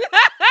time.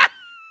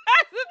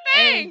 That's the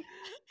Hey. thing.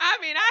 I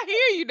mean, I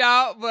hear you,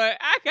 dog, but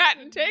I got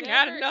to It's take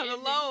out another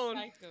never-ending loan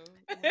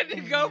cycle.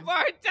 to go Mhm.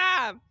 part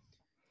time.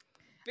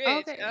 Bitch.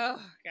 Okay. Oh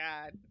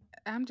God.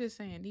 I'm just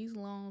saying these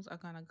loans are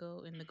gonna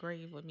go in the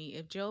grave with me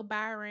if Joe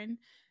Byron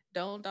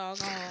don't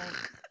doggone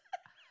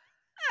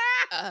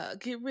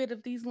get rid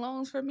of these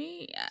loans for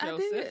me. I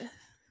Joseph. did.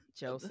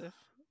 Joseph,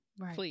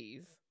 Right.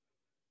 please.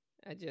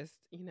 I just,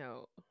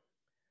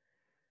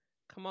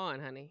 come on,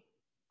 honey.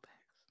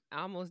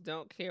 I almost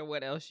don't care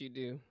what else you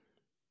do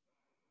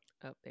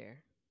up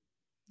there,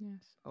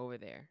 Yes. over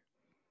there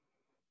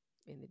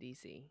in the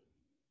DC.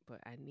 But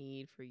I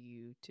need for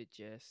you to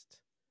just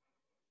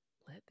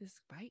let this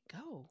fight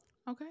go.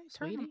 Okay.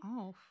 Turn them Sweetie.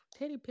 off.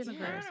 Teddy Pendergrass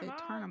Turn said,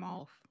 'em "Turn them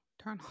off. off.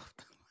 Turn off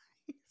the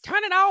lights."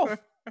 Turn it off.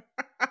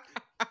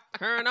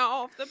 Turn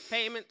off the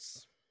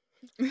payments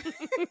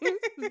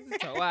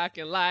so I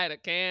can light a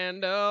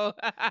candle.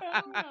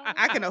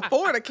 I can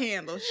afford a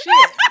candle.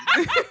 Shit.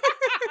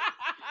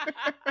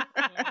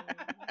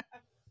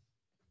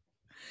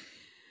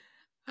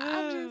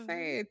 I'm just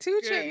saying.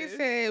 2 Chainz Goodness.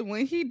 said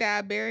when he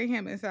died, bury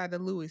him inside the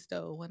Louis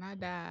stove. When I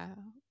die,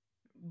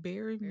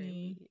 bury Bury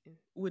me me.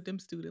 with them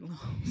student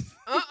loans.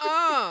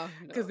 Because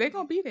No. they're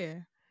going to be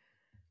there.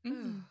 Oh,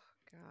 Mm-mm.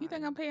 You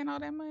think God. I'm paying all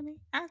that money?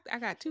 I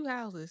got 2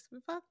 houses.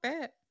 Fuck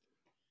that.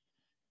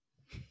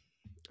 I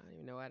don't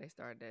even know why they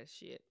started that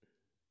shit.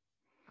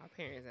 Our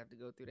parents have to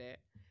go through that.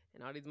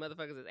 And all these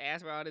motherfuckers that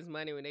asked for all this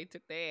money when they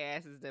took their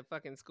asses to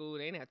fucking school,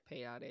 they didn't have to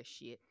pay all that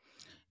shit.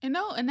 And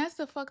no, and that's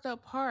the fucked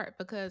up part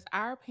because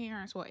our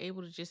parents were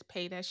able to just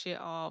pay that shit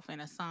off in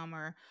the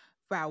summer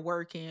by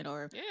working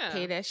or pay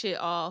Yeah. that shit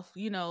off,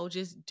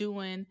 just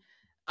doing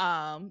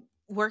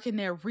working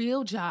their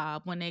real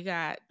job when they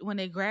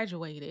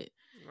graduated.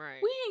 Right.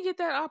 We didn't get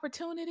that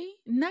opportunity.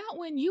 Not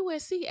when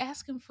USC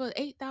asking for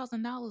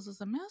 $8,000 a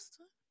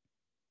semester.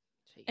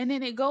 And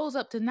then it goes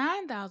up to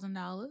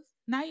 $9,000.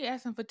 Now you're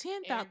asking for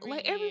 $10,000.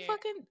 Like every year,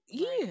 fucking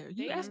year, right.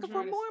 you They asking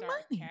try for to more start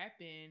money.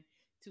 capping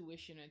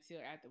tuition until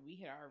after we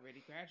had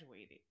already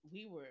graduated.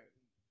 We were,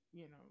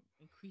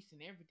 increasing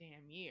every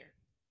damn year.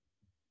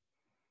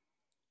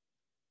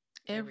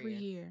 Every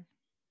year.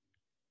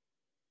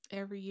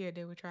 Every year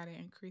they would try to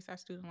increase our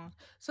student loans.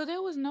 So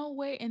there was no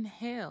way in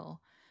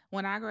hell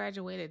when I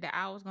graduated that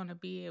I was going to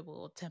be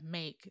able to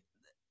make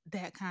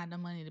that kind of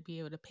money to be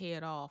able to pay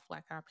it off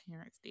like our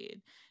parents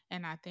did.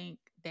 And I think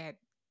that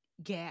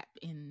gap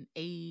in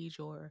age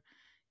or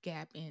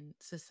gap in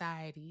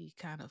society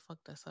kind of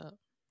fucked us up.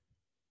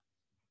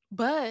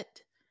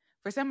 But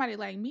for somebody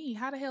like me,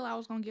 how the hell I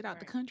was going to get out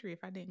the Right. country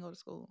if I didn't go to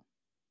school?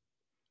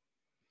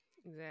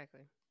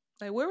 Exactly.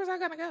 Like, where was I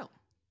going to go?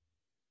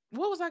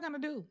 What was I going to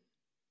do?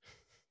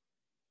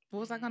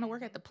 Was I going to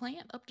work at the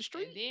plant up the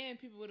street? And then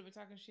people would have been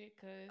talking shit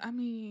because I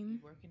mean, you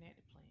working at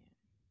the plant.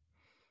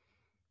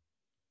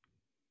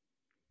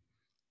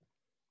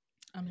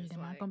 It's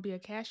am I like- gonna be a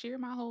cashier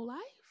my whole life?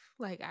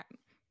 Like,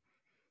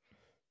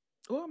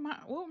 what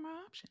were my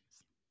options?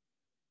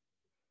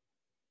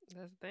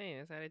 That's the thing.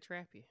 That's how they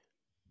trap you.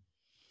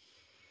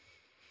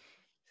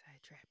 That's how they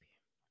trap you.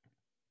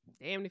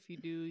 Damned if you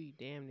do, you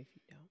damned if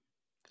you don't.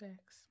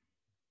 Facts.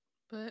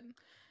 But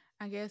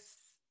I guess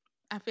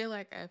I feel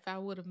like if I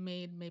would have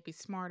made maybe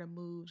smarter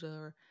moves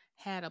or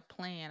had a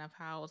plan of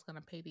how I was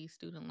gonna pay these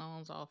student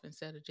loans off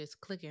instead of just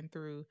clicking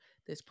through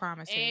this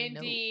promissory And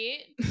note,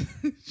 did.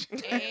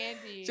 And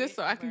did. just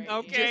so I can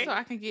Right. just so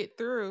I can get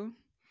through.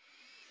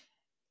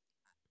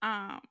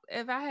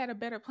 If I had a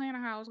better plan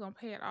of how I was gonna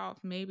pay it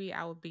off, maybe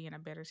I would be in a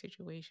better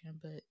situation.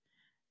 But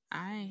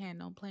I ain't had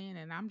no plan,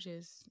 and I'm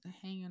just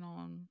hanging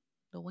on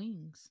the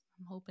wings.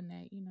 I'm hoping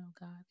that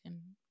God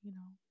can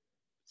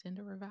send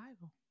a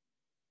revival.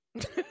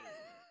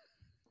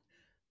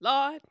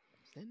 Lord,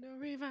 send a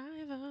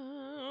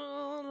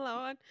revival.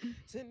 Lord,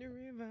 send a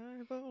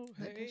revival.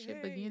 Let that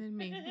shit begin in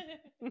me.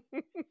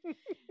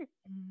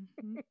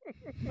 Mhm.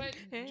 But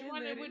And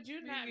Joanna, let would it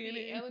you not begin be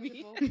in me.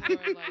 eligible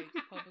for like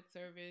public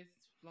service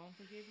loan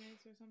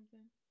forgiveness or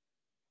something?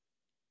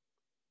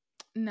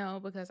 No,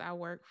 because I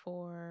work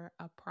for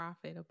a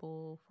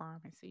profitable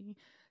pharmacy.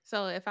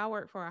 So if I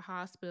work for a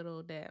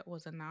hospital that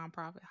was a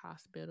nonprofit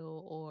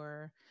hospital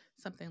or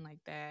something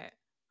like that,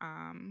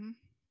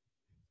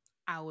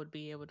 I would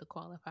be able to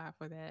qualify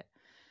for that.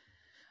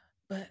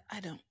 But I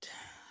don't.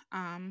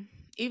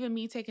 Even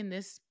me taking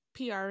this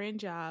PRN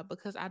job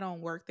because I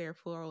don't work there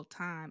full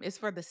time. It's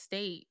for the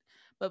state,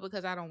 but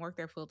because I don't work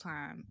there full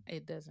time,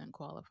 it doesn't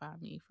qualify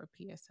me for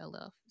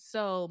PSLF.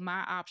 So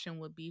my option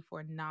would be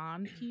for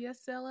non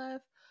PSLF,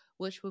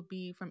 which would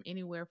be from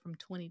anywhere from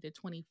 20 to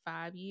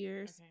 25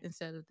 years Okay.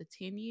 instead of the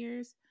 10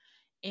 years.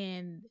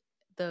 And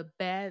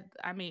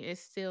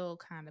it's still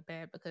kind of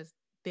bad because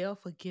they'll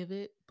forgive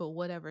it, but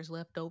whatever's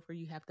left over,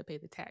 you have to pay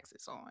the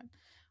taxes on.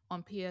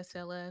 On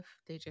PSLF,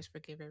 they just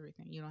forgive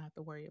everything. You don't have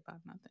to worry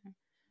about nothing.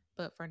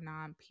 But for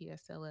non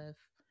PSLF,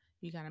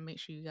 you got to make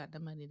sure you got the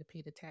money to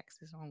pay the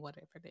taxes on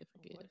whatever they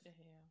forgive. What the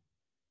hell?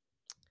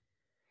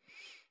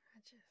 I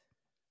just.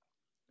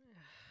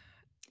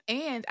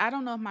 And I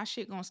don't know if my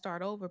shit gonna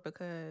start over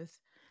because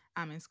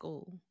I'm in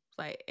school.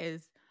 Like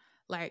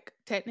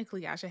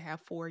technically I should have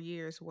 4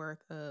 years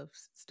worth of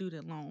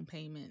student loan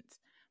payments,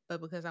 but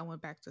because I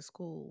went back to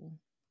school,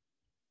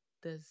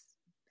 does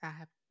I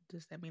have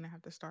does that mean I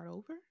have to start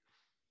over?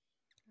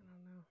 I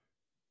don't know.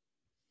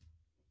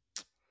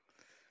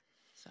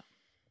 So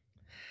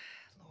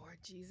Lord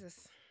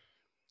Jesus.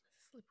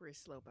 Slippery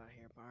slope out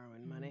here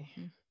borrowing money.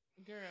 mhm.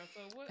 Girl, so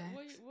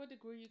Facts. what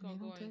degree you They gonna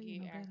don't go tell and you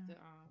get no better.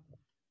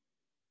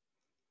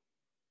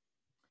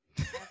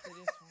 after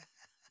this one?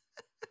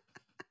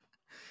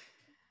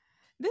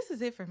 This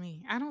is it for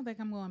me. I don't think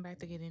I'm going back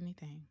to get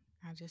anything.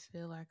 I just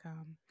feel like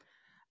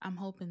I'm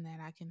hoping that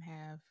I can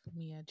have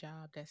me a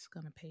job that's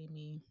gonna pay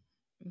me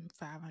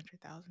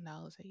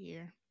 $500,000 a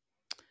year,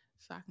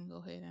 so I can go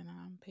ahead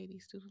and pay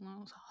these student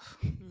loans off.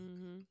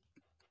 Mm-hmm.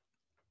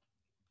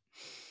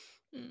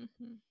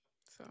 hmm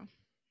So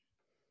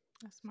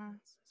that's my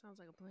Sounds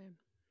like a plan.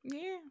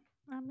 yeah.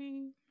 I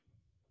mean,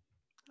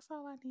 that's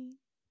all I need.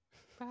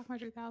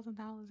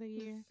 $500,000 a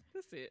year.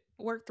 That's it.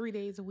 Work 3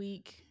 days a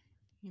week.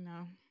 You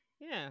know,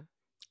 Yeah.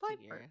 light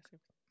Think you're work. asking.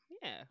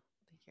 Yeah.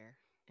 I think you're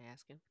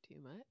asking for too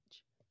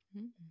much.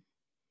 Mm-mm.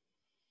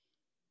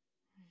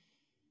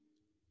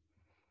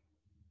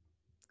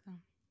 So,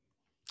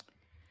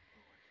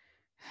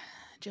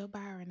 Joe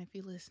Byron, if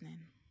you're listening,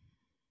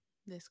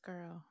 this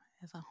girl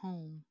has a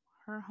home.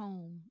 Her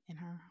home and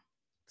her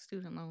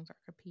student loans are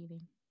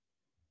competing,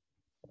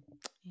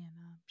 and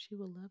she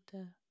would love to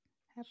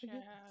have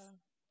forgiveness. Child.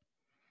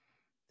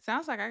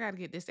 Sounds like I got to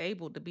get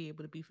disabled to be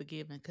able to be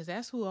forgiven, because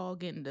that's who all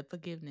getting the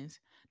forgiveness.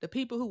 The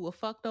people who were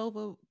fucked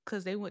over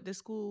because they went to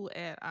school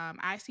at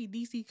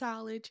ICDC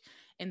college,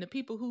 and the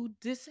people who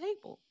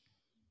disabled.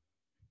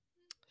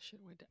 Should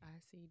have went to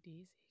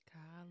ICDC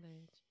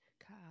college.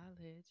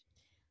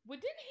 But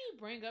didn't he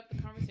bring up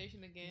the conversation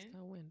There's again?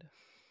 no window.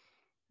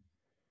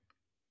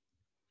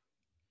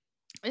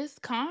 It's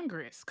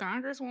Congress.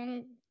 Congress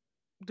won't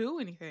do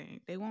anything.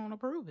 They won't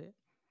approve it.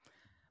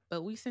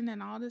 But we sending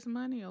all this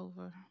money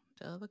over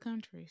to other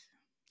countries.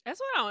 That's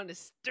what I don't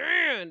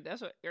understand.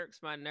 That's what irks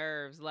my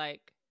nerves.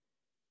 Like,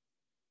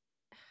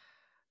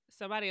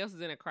 somebody else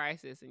is in a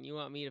crisis and you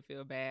want me to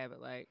feel bad,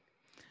 but like,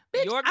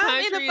 Bitch, your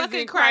I'm in country a is fucking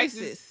in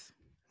crisis.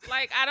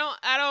 Like, I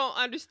don't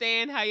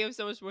understand how you have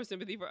so much more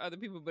sympathy for other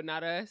people, but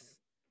not us.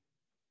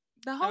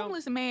 The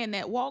homeless man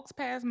that walks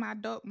past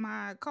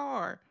my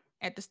car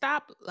at the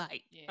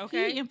stoplight, Yeah.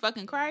 Okay. he in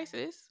fucking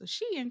crisis.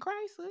 She in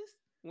crisis.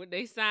 When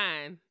they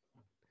sign,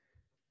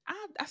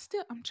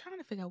 I'm trying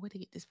to figure out where to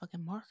get this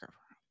fucking marker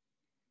from.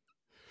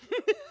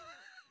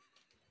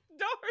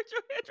 don't hurt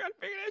your head trying to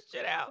figure that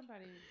shit out.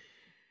 Somebody.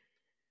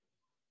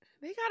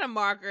 They got a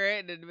marker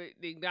at the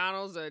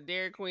McDonald's or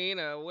Dairy Queen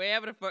or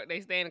wherever the fuck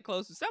they standing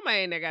close to.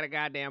 Somebody in there got a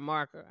goddamn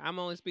marker. I'm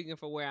only speaking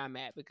for where I'm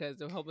at because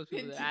the homeless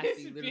people that I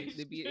see literally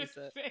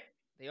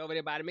they over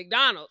there by the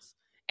McDonald's.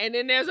 And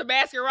then there's a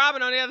Baskin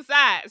Robbins on the other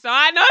side. So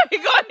I know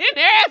they're going in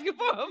there asking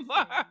for a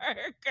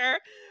marker.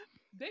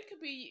 They could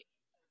be.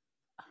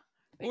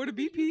 Or the could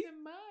be BP.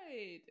 using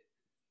mud.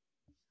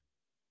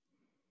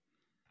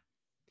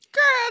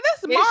 Girl,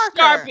 that's It's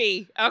marker.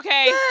 Sharpie,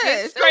 okay?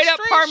 Yes, It's straight that's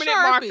up straight permanent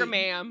marker, Sharpie.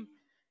 ma'am.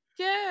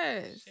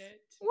 Yes.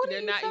 Shit. What They're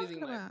are you not talking using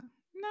much. about?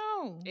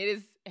 No. It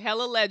is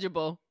hella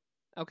legible,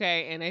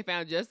 okay? And they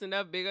found just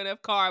enough big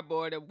enough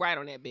cardboard to write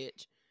on that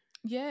bitch.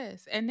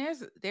 Yes, and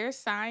there's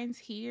signs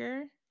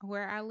here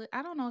where I live.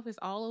 I don't know if it's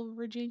all over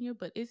Virginia,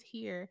 but it's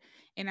here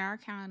in our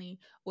county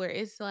where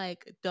it's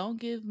like, don't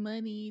give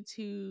money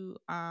to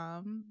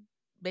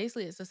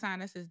basically it's a sign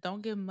that says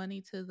don't give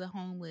money to the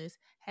homeless,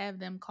 have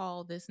them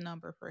call this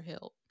number for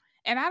help.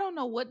 And I don't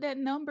know what that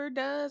number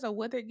does or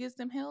whether it gives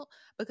them help,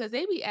 because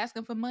they be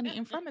asking for money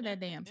in front of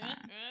that damn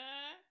sign.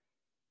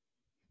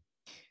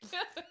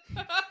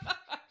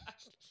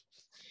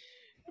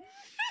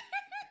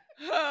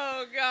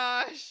 Oh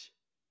gosh.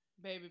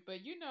 Baby,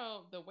 but you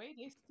know the way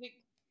they stick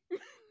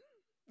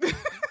I'm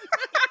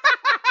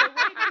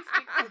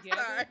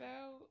together sorry.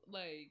 though,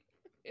 like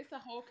it's a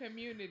whole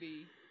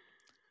community.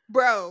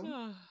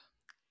 Bro,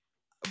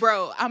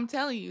 I'm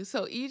telling you.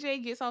 So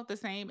EJ gets off the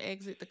same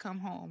exit to come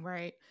home,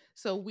 right?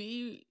 So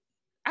I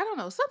don't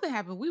know, something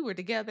happened. We were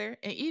together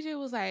and EJ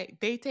was like,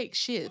 they take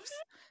shifts.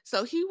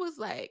 So he was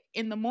like,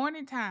 in the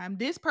morning time,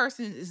 this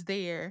person is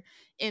there.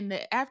 In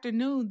the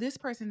afternoon, this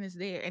person is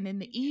there. And in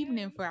the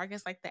evening, Yes. for I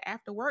guess like the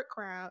after work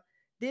crowd,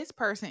 this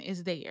person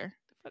is there.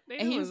 What they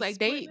And he doing, was like,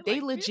 splitting it they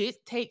like legit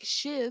this? take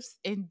shifts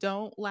and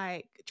don't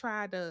like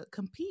try to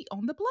compete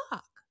on the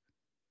block.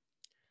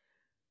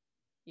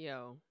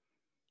 Yo,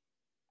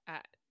 I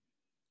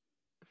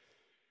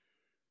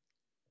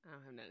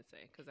don't have nothing to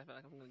say because I feel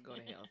like I'm gonna go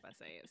to hell if I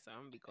say it. So I'm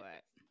gonna be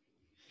quiet.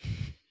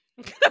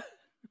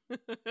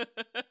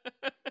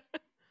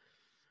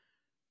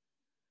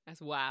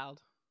 That's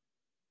wild.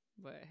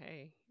 But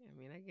hey, I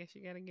mean, I guess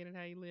you gotta get it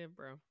how you live,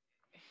 bro.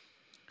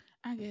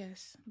 I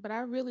guess. But I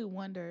really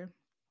wonder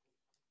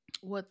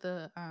what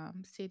the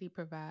city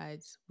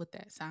provides with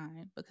that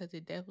sign, because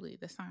the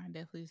sign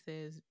definitely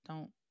says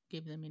don't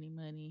give them any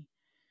money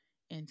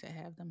and to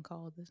have them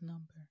call this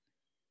number.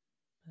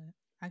 But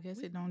I guess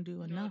it don't do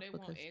No, enough they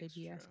want because they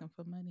be extra. asking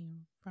for money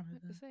in front I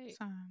of have to the say-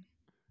 sign.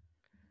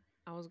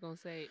 I was gonna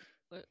say,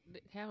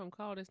 have him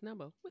call this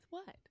number with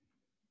what?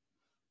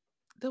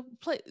 The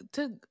play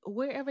to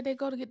wherever they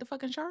go to get the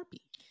fucking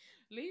Sharpie.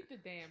 Leave the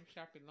damn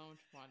Sharpie alone,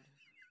 Wanda.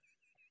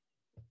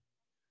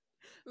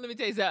 Let me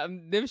tell you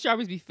something. Them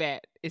Sharpies be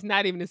fat. It's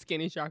not even a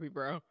skinny Sharpie,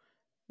 bro.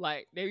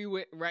 Like they be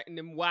writing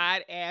them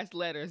wide ass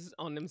letters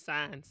on them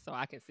signs so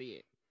I can see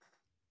it.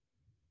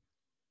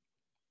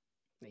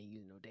 They ain't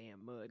using no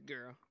damn mud,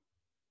 girl.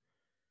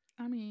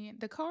 I mean,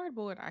 the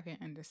cardboard I can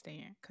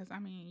understand because I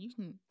mean, you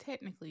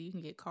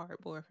can get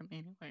cardboard from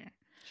anywhere.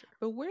 Sure.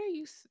 But where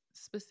you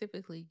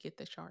specifically get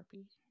the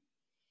Sharpie?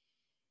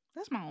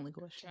 That's my only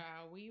question.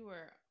 Child, we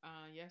were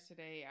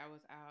yesterday. I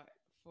was out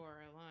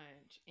for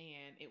lunch,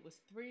 and it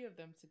was 3 of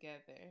them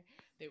together.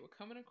 They were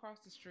coming across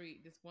the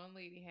street. This one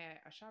lady had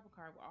a shopping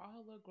cart with all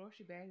her little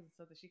grocery bags and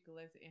stuff that she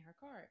collected in her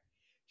cart.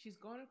 She's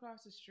going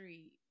across the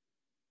street,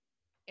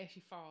 and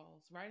she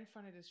falls right in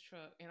front of this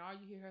truck. And all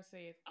you hear her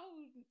say is, "Oh,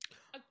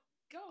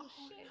 go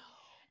shit!" No.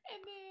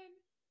 And then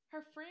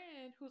her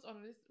friend, who's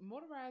on this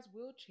motorized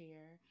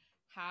wheelchair,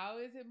 how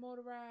is it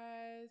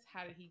motorized?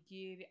 How did he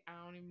get it? I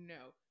don't even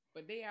know.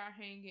 But they are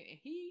hanging, and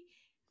he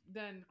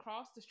done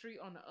crossed the street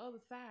on the other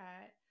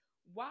side.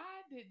 Why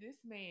did this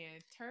man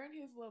turn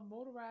his little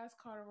motorized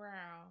cart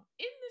around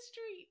in the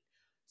street?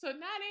 So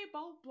now they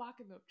both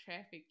blocking up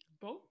traffic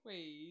both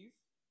ways.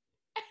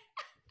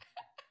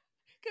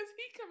 Cause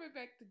he coming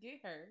back to get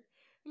her.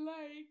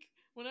 Like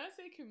when I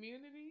say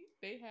community,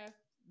 they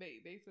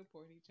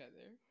support each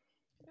other.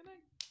 And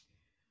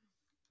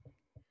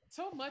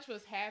so much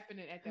was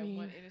happening at that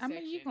one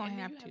intersection. you're gonna and then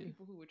have you to. had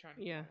people who were trying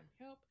to Yeah. get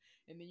him help,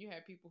 and then you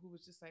had people who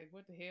was just like,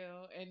 "What the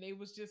hell?" And they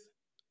was just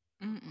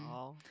Mm-mm.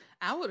 Oh,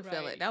 I would have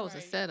felt Right, like that was a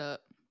right.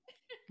 setup.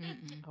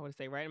 Mm-mm. I would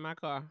stay right in my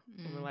car.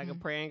 I'm like a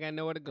Mhm. prayer ain't got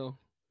nowhere to go.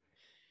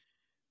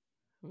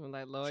 I'm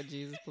like, Lord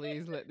Jesus,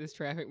 please let this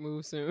traffic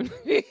move soon.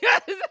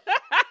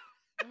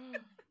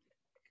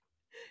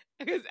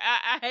 Because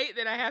I hate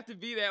that I have to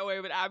be that way,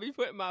 but I'll be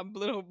putting my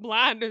little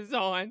blinders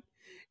on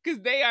because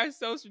they are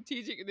so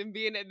strategic. And then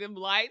being at them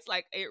lights,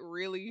 like it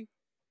really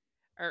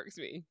irks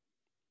me.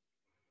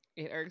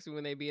 It irks me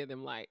when they be at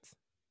them lights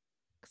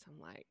because I'm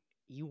like,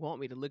 you want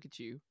me to look at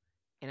you,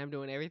 and I'm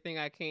doing everything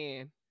I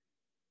can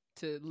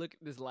to look at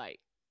this light,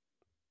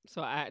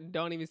 so I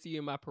don't even see you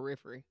in my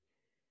periphery.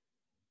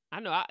 I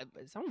know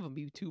some of them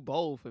be too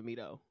bold for me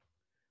though.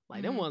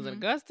 Like them ones in Mhm.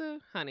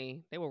 Augusta,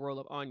 honey, they will roll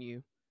up on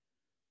you.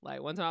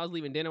 Like one time I was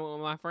leaving dinner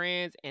with my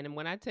friends, and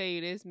when I tell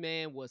you this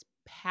man was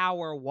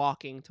power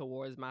walking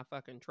towards my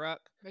fucking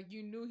truck, like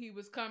you knew he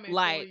was coming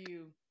Like- for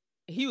you.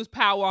 he was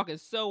power walking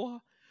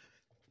so,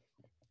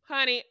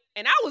 honey,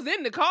 and I was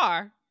in the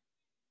car.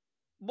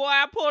 Boy,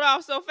 I pulled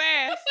off so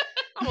fast,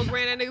 I almost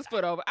ran that nigga's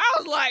foot over. I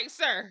was like,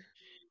 sir,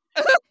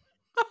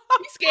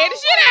 he scared the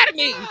shit out of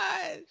me. Gosh.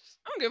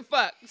 I don't give a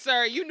fuck,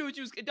 sir. You knew what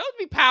you was. Don't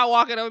be power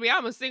walking over me.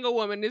 I'm a single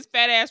woman. This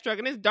fat ass truck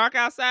and it's dark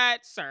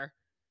outside, sir.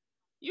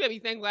 You better be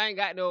thankful I ain't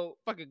got no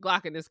fucking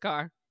Glock in this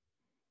car.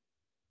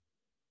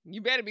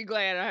 You better be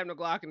glad I have no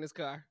Glock in this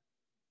car.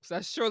 So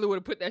I surely would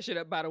have put that shit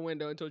up by the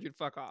window and told you to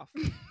fuck off.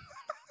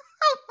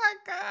 Oh my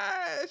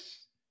gosh.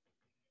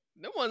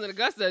 Them ones in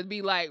Augusta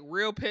be like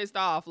real pissed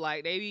off.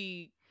 Like they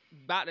be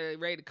about to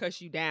ready to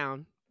cuss you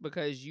down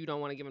because you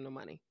don't want to give them no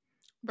money.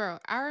 Bro,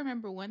 I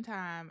remember one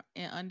time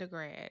in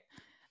undergrad,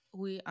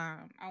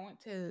 I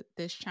went to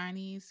this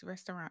Chinese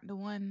restaurant. The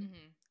one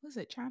was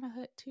it China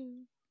Hut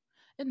 2?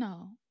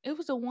 No, it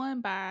was the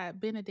one by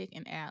Benedict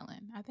and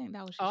Allen. I think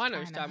that was just Oh, I know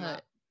what China you're talking Hut.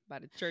 about. By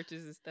the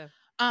churches and stuff.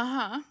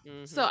 Uh-huh.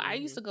 Mhm, So I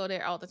used mhm. to go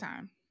there all the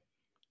time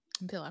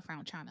until I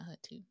found China Hut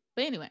 2.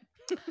 But anyway,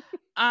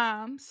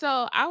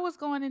 so I was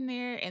going in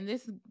there and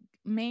this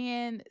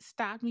man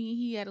stopped me.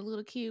 He had a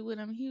little kid with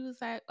him. He was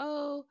like,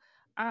 "Oh,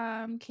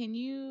 can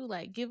you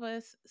like give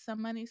us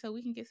some money so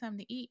we can get something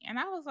to eat?" And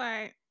I was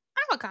like,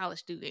 "I'm a college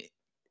student."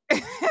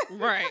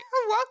 Right.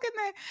 I'm walking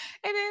there,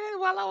 and then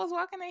while I was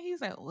walking there,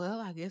 he's like, "Well,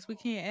 I guess we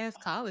can't ask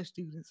college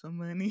students for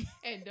money."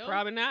 And those,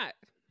 Probably not.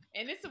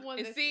 and it's the one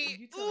And that see,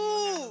 you tell them you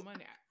don't have no ooh.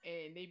 money,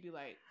 and they be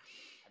like,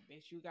 "I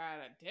bet you got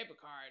a debit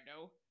card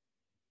though."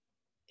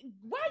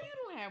 Why you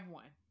don't have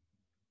one?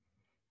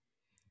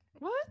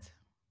 What?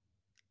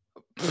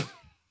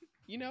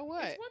 You know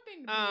what? It's one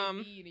thing to be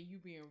in need and you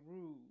being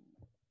rude.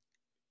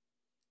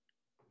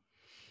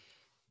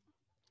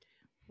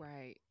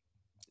 Right.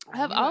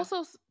 I've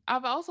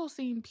You also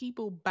seen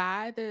people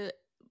buy the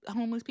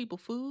homeless people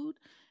food,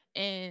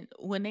 and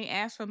when they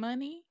ask for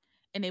money,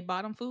 and they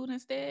bought them food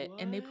instead,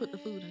 and they put the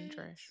food in the What?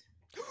 trash.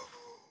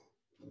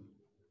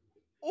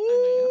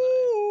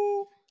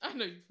 Ooh, I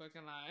know you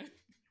fucking lying.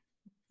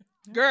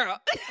 girl,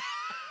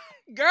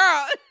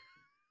 girl.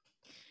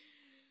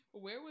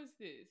 Where was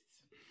this?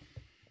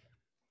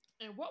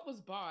 And what was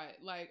bought?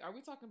 Like, are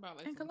we talking about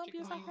like In some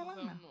Columbia, chicken South wings or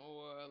Carolina. something,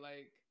 or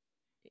like?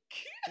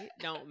 It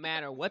don't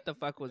matter what the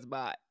fuck was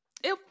bought.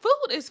 If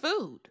food is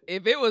food,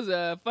 If it was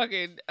a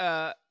fucking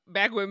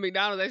back when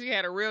McDonald's actually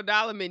had a real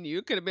dollar menu,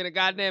 it could have been a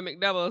goddamn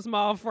McDouble, a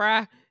small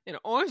fry, and an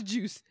orange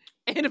juice.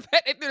 And the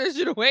fact they threw that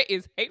shit away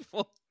is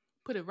hateful.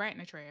 Put it right in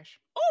the trash.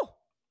 Oh,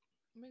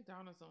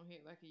 McDonald's don't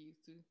hit like it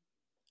used to.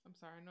 I'm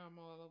sorry, I know I'm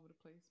all over the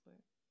place, but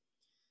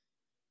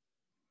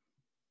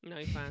no,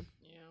 you're fine.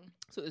 yeah.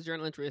 So this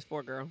journal entry is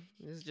for, girl.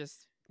 It's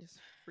just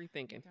free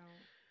thinking.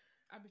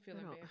 I be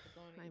feeling No, bad for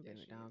going I to ain't eat been that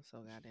to shit. McDonald's so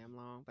goddamn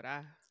long, but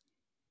I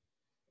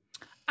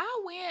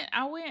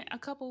went a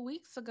couple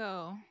weeks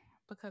ago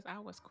because I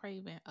was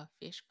craving a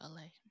fish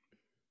fillet.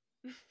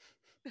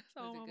 that's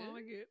all it my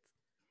mama good? gets.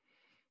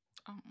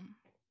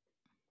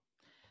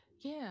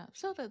 Yeah.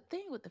 So the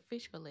thing with the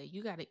fish fillet,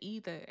 you got to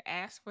either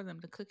ask for them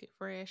to cook it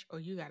fresh, or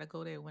you got to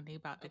go there when they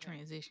about to Okay.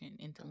 transition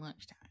into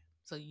lunchtime,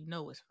 so you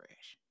know it's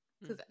fresh.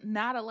 Mm. Because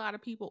not a lot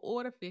of people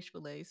order fish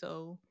fillet,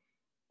 so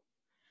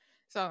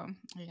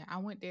yeah, I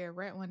went there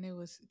right when it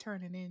was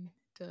turning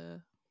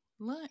into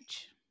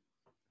lunch.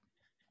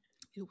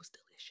 It was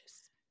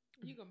delicious.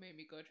 You gonna make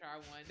me go try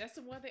one. That's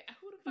the one thing.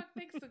 Who the fuck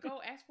thinks to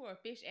go ask for a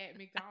fish at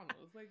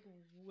McDonald's? Like,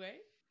 what?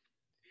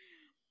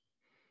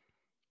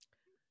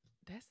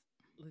 That's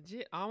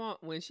legit.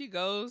 When she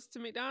goes to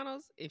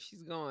McDonald's, if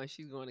she's going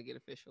to get a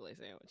fish fillet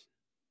sandwich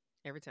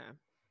every time.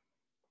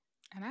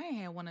 And I ain't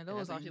had one of And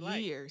that's those all she in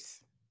like.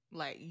 years.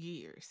 Like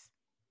years.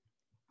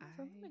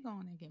 So let me I go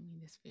on and get me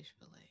this fish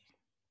fillet.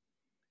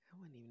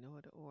 wouldn't even know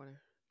what to order.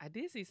 I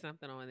did see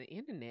something on the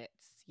internet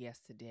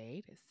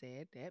yesterday that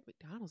said that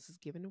McDonald's is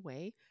giving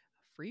away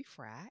a free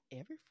fry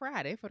every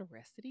Friday for the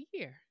rest of the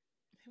year.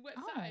 What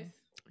Oh. size?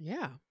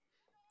 Yeah.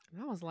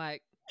 And I was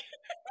like,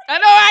 I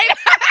know, right?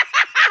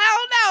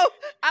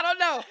 I don't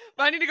know.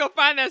 But I need to go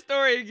find that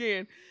story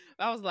again.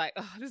 I was like,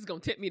 oh, this is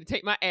going to tempt me to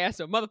take my ass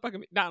to a motherfucking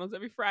McDonald's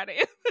every Friday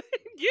and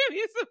give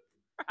me some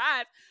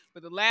fries.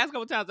 But the last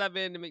couple times I've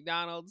been to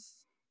McDonald's,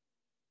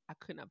 I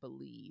could not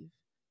believe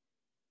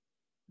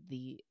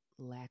the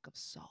lack of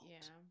salt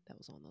that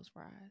was on those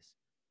fries.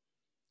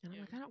 And I'm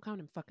like, I don't come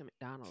to fucking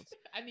McDonald's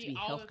I to need be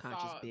all health the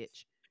conscious, sauce.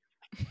 bitch.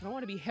 I don't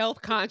want to be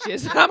health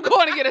conscious. I'm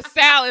going to get a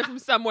salad from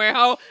somewhere,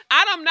 ho.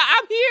 I'm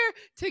here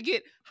to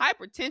get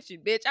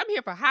hypertension, bitch. I'm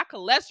here for high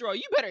cholesterol.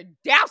 You better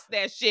douse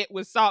that shit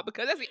with salt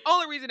because that's the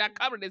only reason I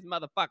come to this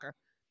motherfucker.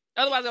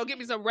 Otherwise, they'll get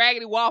me some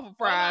raggedy waffle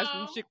fries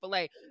from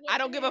Chick-fil-A. I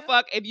don't give a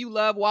fuck if you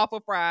love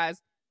waffle fries.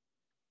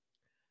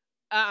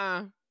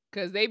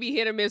 Because they be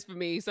hit or miss for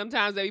me.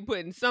 Sometimes they be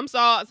putting some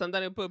salt.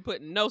 Sometimes they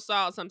putting no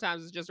salt.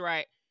 Sometimes it's just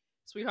right.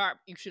 Sweetheart,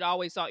 you should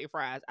always salt your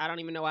fries. I don't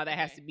even know why that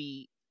has to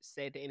be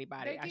said to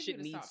anybody. I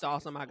shouldn't need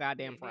sauce on my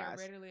goddamn fries.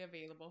 They're readily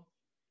available.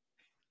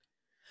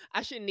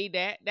 I shouldn't need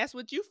that. That's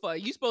what you for.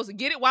 You supposed to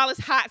get it while it's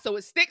hot so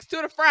it sticks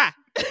to the fry.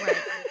 Right.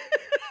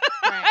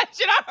 That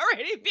should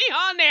already be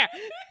on there.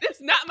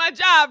 That's not my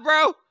job,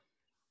 bro.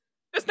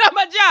 That's not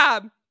my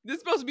job. This is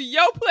supposed to be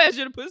your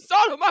pleasure to put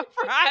salt on my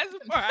fries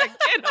before I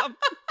get them.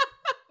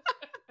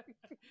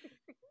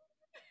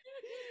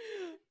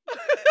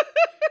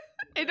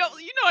 It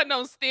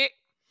don't stick.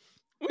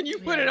 When you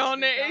put it on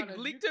there, it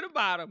leak to the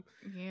bottom.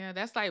 Yeah,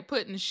 that's like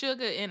putting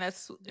sugar in a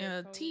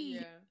tea.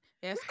 Yeah.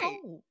 That's Right.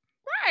 cold.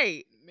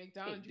 Right.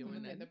 McDonald's, you doing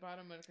look at nothing. the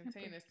bottom of the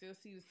container, still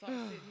see the salt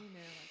sitting in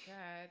there. Like,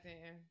 God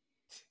damn.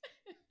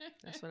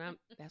 That's what I'm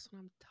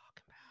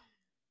talking about.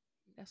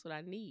 That's what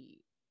I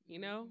need. You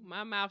know,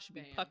 my mouth should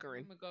be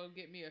puckering. I'm gonna go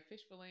get me a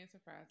fish fillet and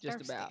some fries. Just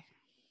Thirsty. about.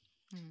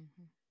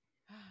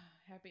 Mm-hmm.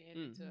 Happy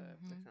ending to That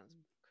a sounds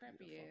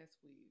crappy beautiful. ass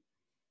week.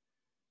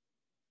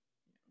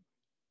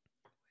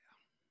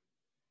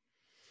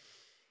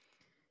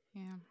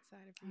 Yeah,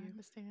 Excited for I you.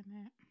 understand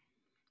that.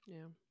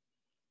 Yeah.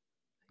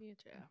 Yeah,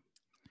 child.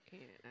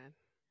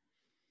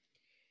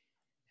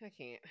 I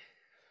can't.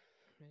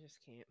 I just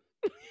can't.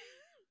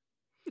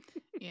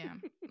 Yeah,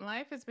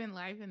 life has been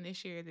life, and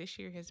this year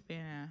has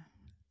been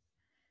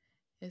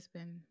it's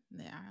been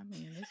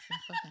fucking us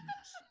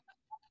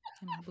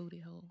in my booty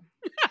hole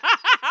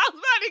I was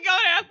about to go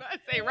there. I was about to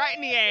say right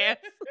in the ass.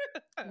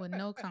 with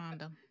no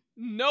condom.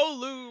 No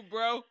lube,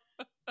 bro.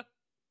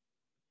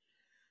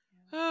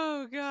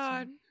 Oh,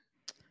 God.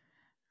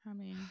 I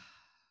mean,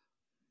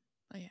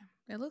 but yeah,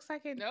 it looks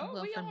like it. No,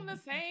 well, we for on me, the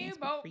I can't same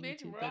speak boat, for you bitch.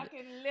 two, but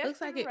Rocking left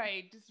looks like and it-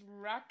 right. Just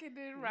rocking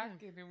and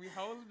rocking, and we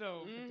hold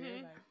on. But they're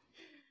Mhm. like,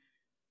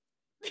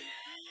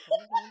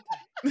 Hold on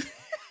tight.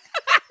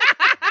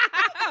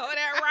 Oh,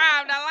 that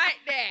rhymed. I like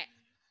that.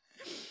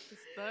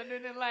 it's thunder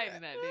and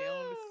lightning out there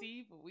on the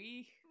sea, but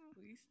we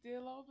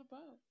still on the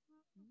boat.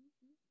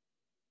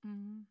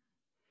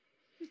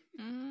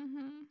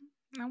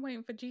 I'm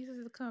waiting for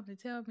Jesus to come to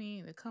tell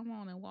me to come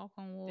on and walk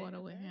on water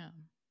Damn with right. him.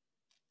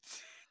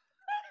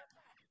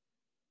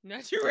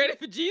 Not you ready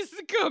for Jesus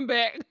to come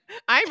back.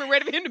 I ain't even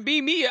ready for him to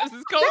beam me up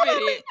since COVID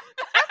hit.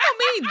 That don't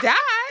mean die.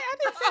 I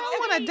didn't say I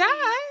want to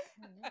die.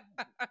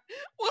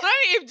 Well,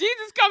 honey, if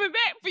Jesus is coming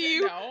back for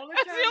you, The only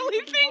that's time the you only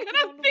can be thing walking that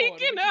I'm on the water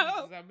thinking with of.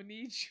 Jesus, I'm gonna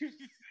need you.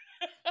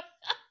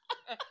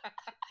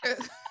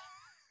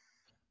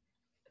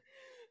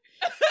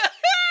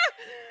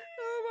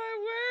 Oh, my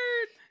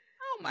word.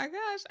 Oh my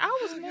gosh, I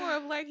was more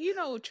of like,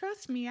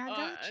 trust me, I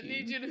got I you.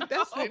 need you to.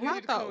 That's I what need my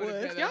you to come thought with a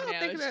was. better Y'all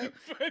thinking analogy of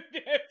for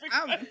that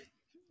I'm- because-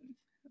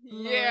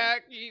 Yeah,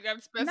 you got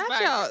to specify.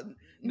 not y'all,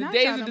 The Not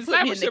days y'all of done put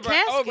me in the discipleship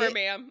are over, casket.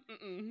 ma'am.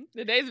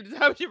 The days of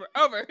discipleship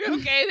are over.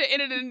 Okay, the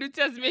end of the New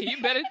Testament. You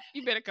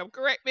better come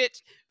correct,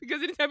 bitch.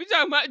 Because anytime you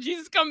talking about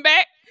Jesus come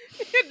back,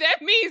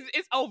 that means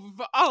it's over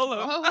for all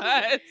of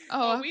us.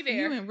 Oh, we you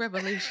there. in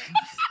Revelations.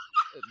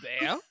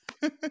 Damn.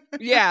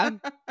 Yeah.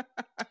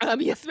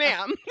 Yes,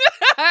 ma'am.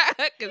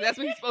 Because that's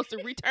when he's supposed to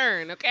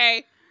return.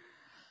 Okay.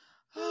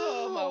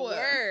 Oh my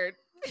word.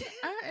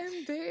 I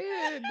am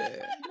dead. No,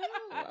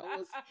 I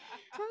was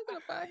talking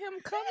about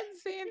him coming and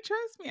saying,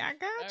 "Trust me, I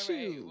got All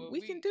right, you. well,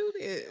 we can do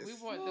this." We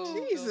want Oh, those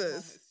Jesus.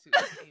 moments too.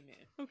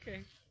 Amen.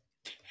 Okay.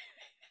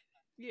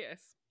 Yes.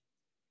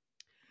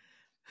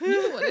 You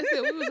know what they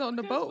said? We was on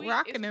the 'Cause boat, we-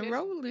 rocking it's- and it's-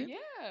 rolling.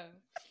 Yeah.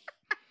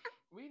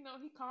 We know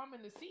he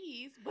calming the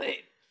seas, but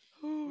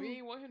we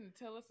ain't want him to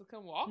tell us to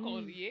come walk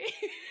on it yet.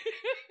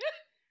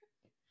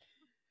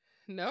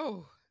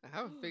 No,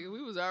 I would figure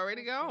we was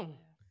already gone.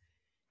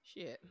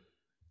 Shit.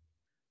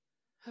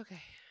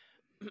 Okay.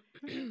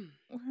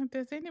 Well,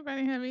 does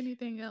anybody have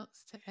anything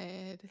else to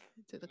add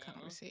to the No.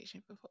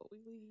 conversation before we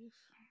leave?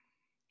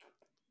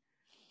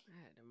 I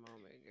had a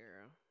moment,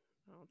 girl.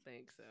 I don't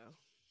think so.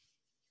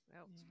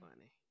 That was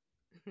funny.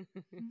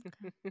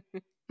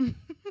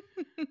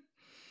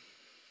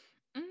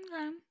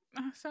 Okay.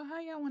 So how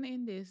y'all want to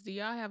end this? Do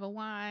y'all have a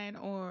wine,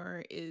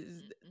 or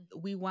is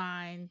we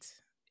wined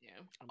Yeah.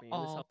 I mean, this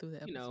all whole, through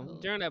the you episode? know,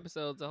 during the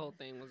episodes, the whole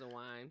thing was a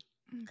wine.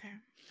 Okay.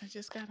 I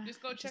just gotta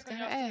Just go check on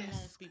gotta y'all student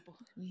loans, ask. people.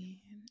 Yeah,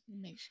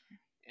 make sure.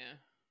 Yeah.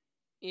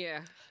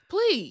 Yeah.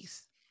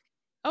 Please.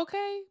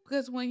 Okay?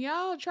 Because when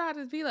y'all try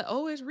to be like,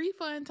 oh, it's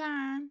refund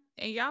time,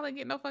 and y'all ain't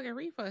get no fucking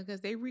refund because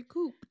they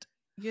recouped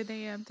your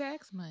damn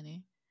tax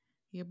money,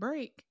 your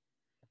break.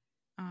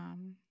 I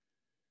don't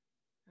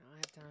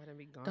have time to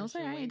be gone. Don't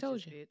say I ain't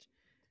told you. Bitch.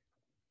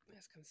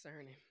 That's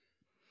concerning.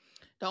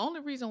 The only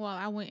reason why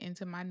I went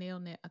into my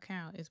Nailnet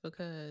account is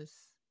because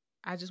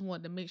I just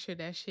wanted to make sure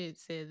that shit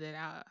said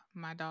that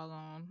my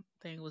doggone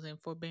thing was in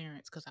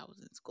forbearance because I was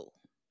in school.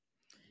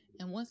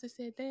 And once it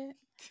said that,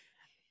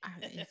 I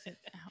exited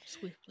out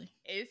swiftly.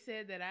 It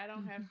said that I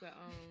don't have Mhm. to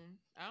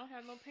I don't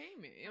have no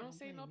payment. It don't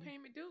say no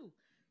payment due.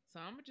 So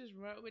I'm gonna just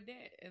run with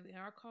that and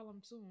I'll call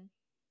them soon.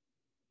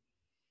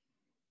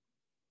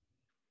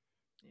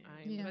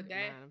 I ain't Yeah. looking But at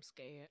that mine. I'm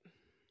scared.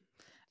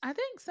 I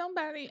think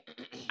somebody,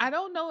 I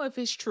don't know if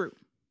it's true.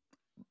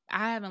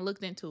 I haven't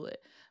looked into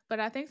it. But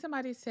I think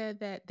somebody said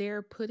that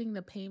they're putting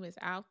the payments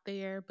out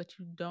there, but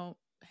you don't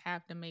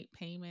have to make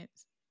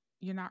payments.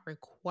 You're not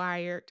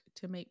required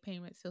to make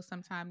payments till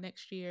sometime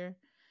next year.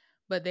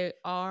 But they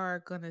are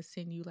going to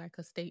send you like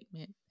a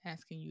statement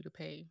asking you to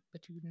pay,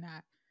 but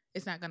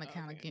it's not going to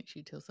count Okay. against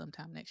you till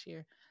sometime next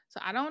year. So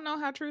I don't know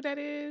how true that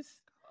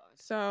is.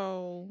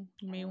 So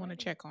you may want to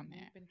Alrighty. check on that.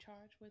 We've been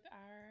charged with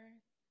our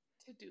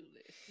to-do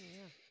list.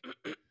 Yeah.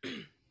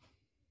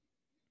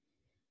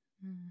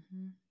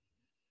 Mm-hmm.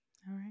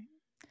 All right.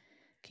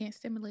 Can't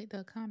stimulate the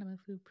economy if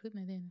we're putting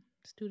it in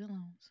student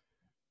loans.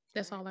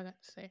 That's all I got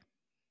to say.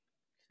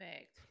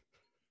 Fact.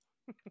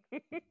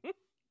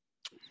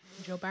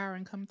 Joe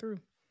Byron come through.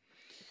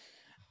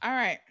 All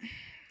right.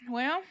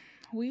 Well,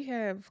 we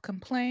have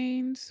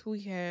complained.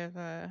 We have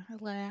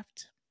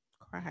laughed,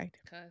 cried.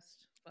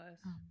 Cussed,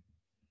 fussed.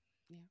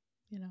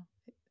 You know,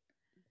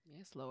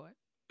 Yes, Lord.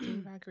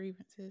 gave our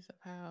grievances of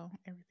how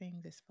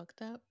everything is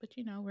fucked up. But,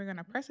 you know, we're going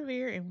to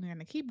persevere and we're going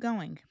to keep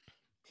going.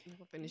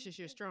 We'll finish this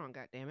year strong,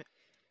 goddammit.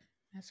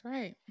 That's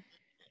right.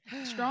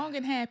 Strong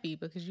and happy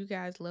because you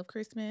guys love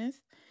Christmas.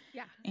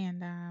 Yeah.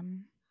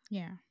 And,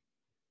 yeah.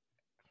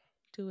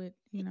 Do it.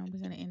 You know, we're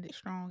going to end it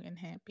strong and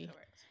happy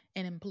Correct.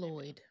 and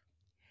employed.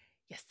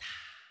 Yes.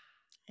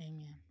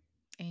 Amen.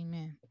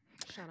 Amen.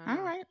 Shout out.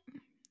 All right.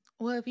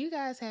 Well, if you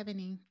guys have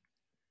any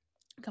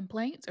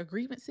complaints or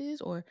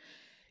grievances, or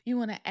you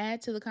want to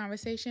add to the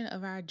conversation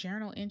of our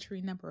journal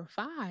entry number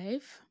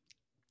 5,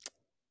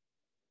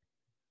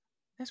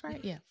 that's right.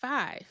 Yeah,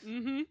 5.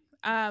 Mm-hmm.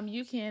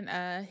 You can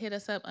hit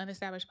us up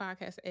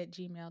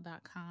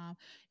unestablished.podcast@gmail.com.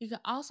 You can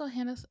also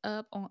hit us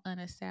up on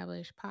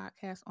Unestablished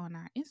Podcast on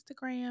our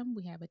Instagram.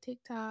 We have a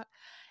TikTok.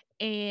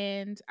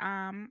 And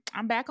I'm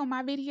back on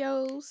my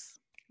videos.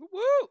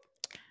 Woo!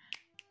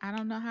 I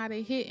don't know how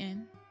they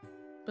hitting,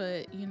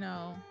 but you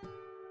know,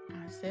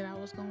 I said I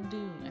was gonna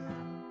do, and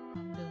I'm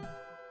doing.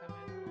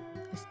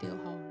 It's still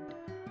hard.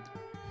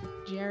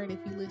 Jared, if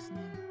you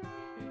listening,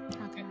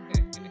 how can I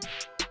help you?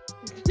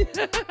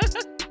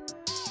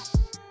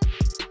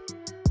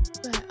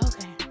 But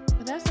okay,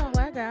 but that's all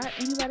I got.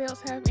 Anybody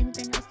else have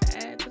anything else to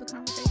add to the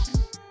conversation?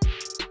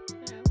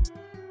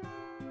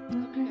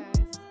 Love you Okay.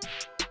 guys.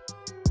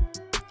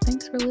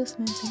 Thanks for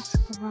listening. Thanks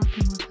for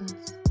rocking with us.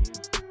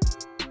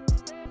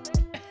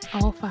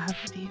 All 5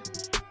 of you.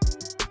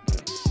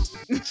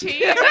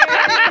 Cheers.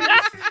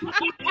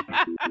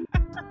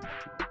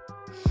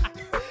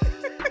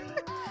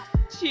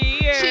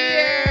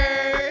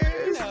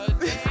 Cheers. No,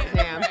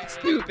 Damn,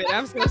 stupid.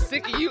 I'm so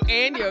sick of you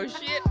and your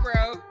shit,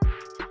 bro.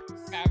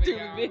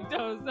 Stupid big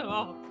toes.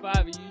 All 5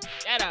 of you.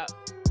 Shut up.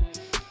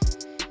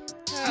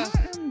 I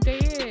am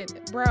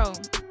dead, bro.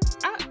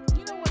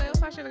 You know what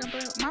else I should have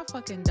done? My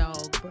fucking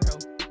dog, bro.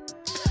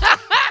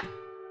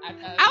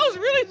 I was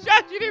really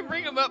shocked you didn't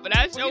bring him up, but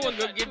I sure was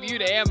gonna give you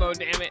the ammo,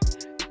 damn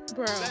it.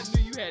 Bro. I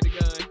knew you had the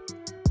gun.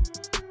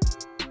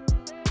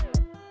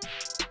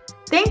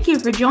 Thank you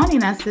for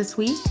joining us this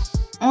week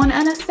on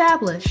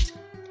Unestablished.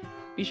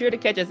 Be sure to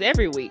catch us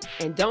every week,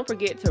 and don't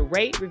forget to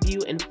rate,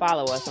 review, and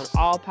follow us on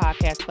all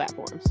podcast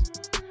platforms.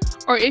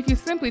 Or if you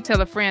simply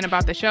tell a friend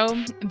about the show,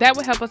 that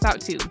would help us out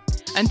too.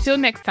 Until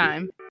next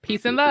time,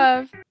 peace and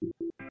love.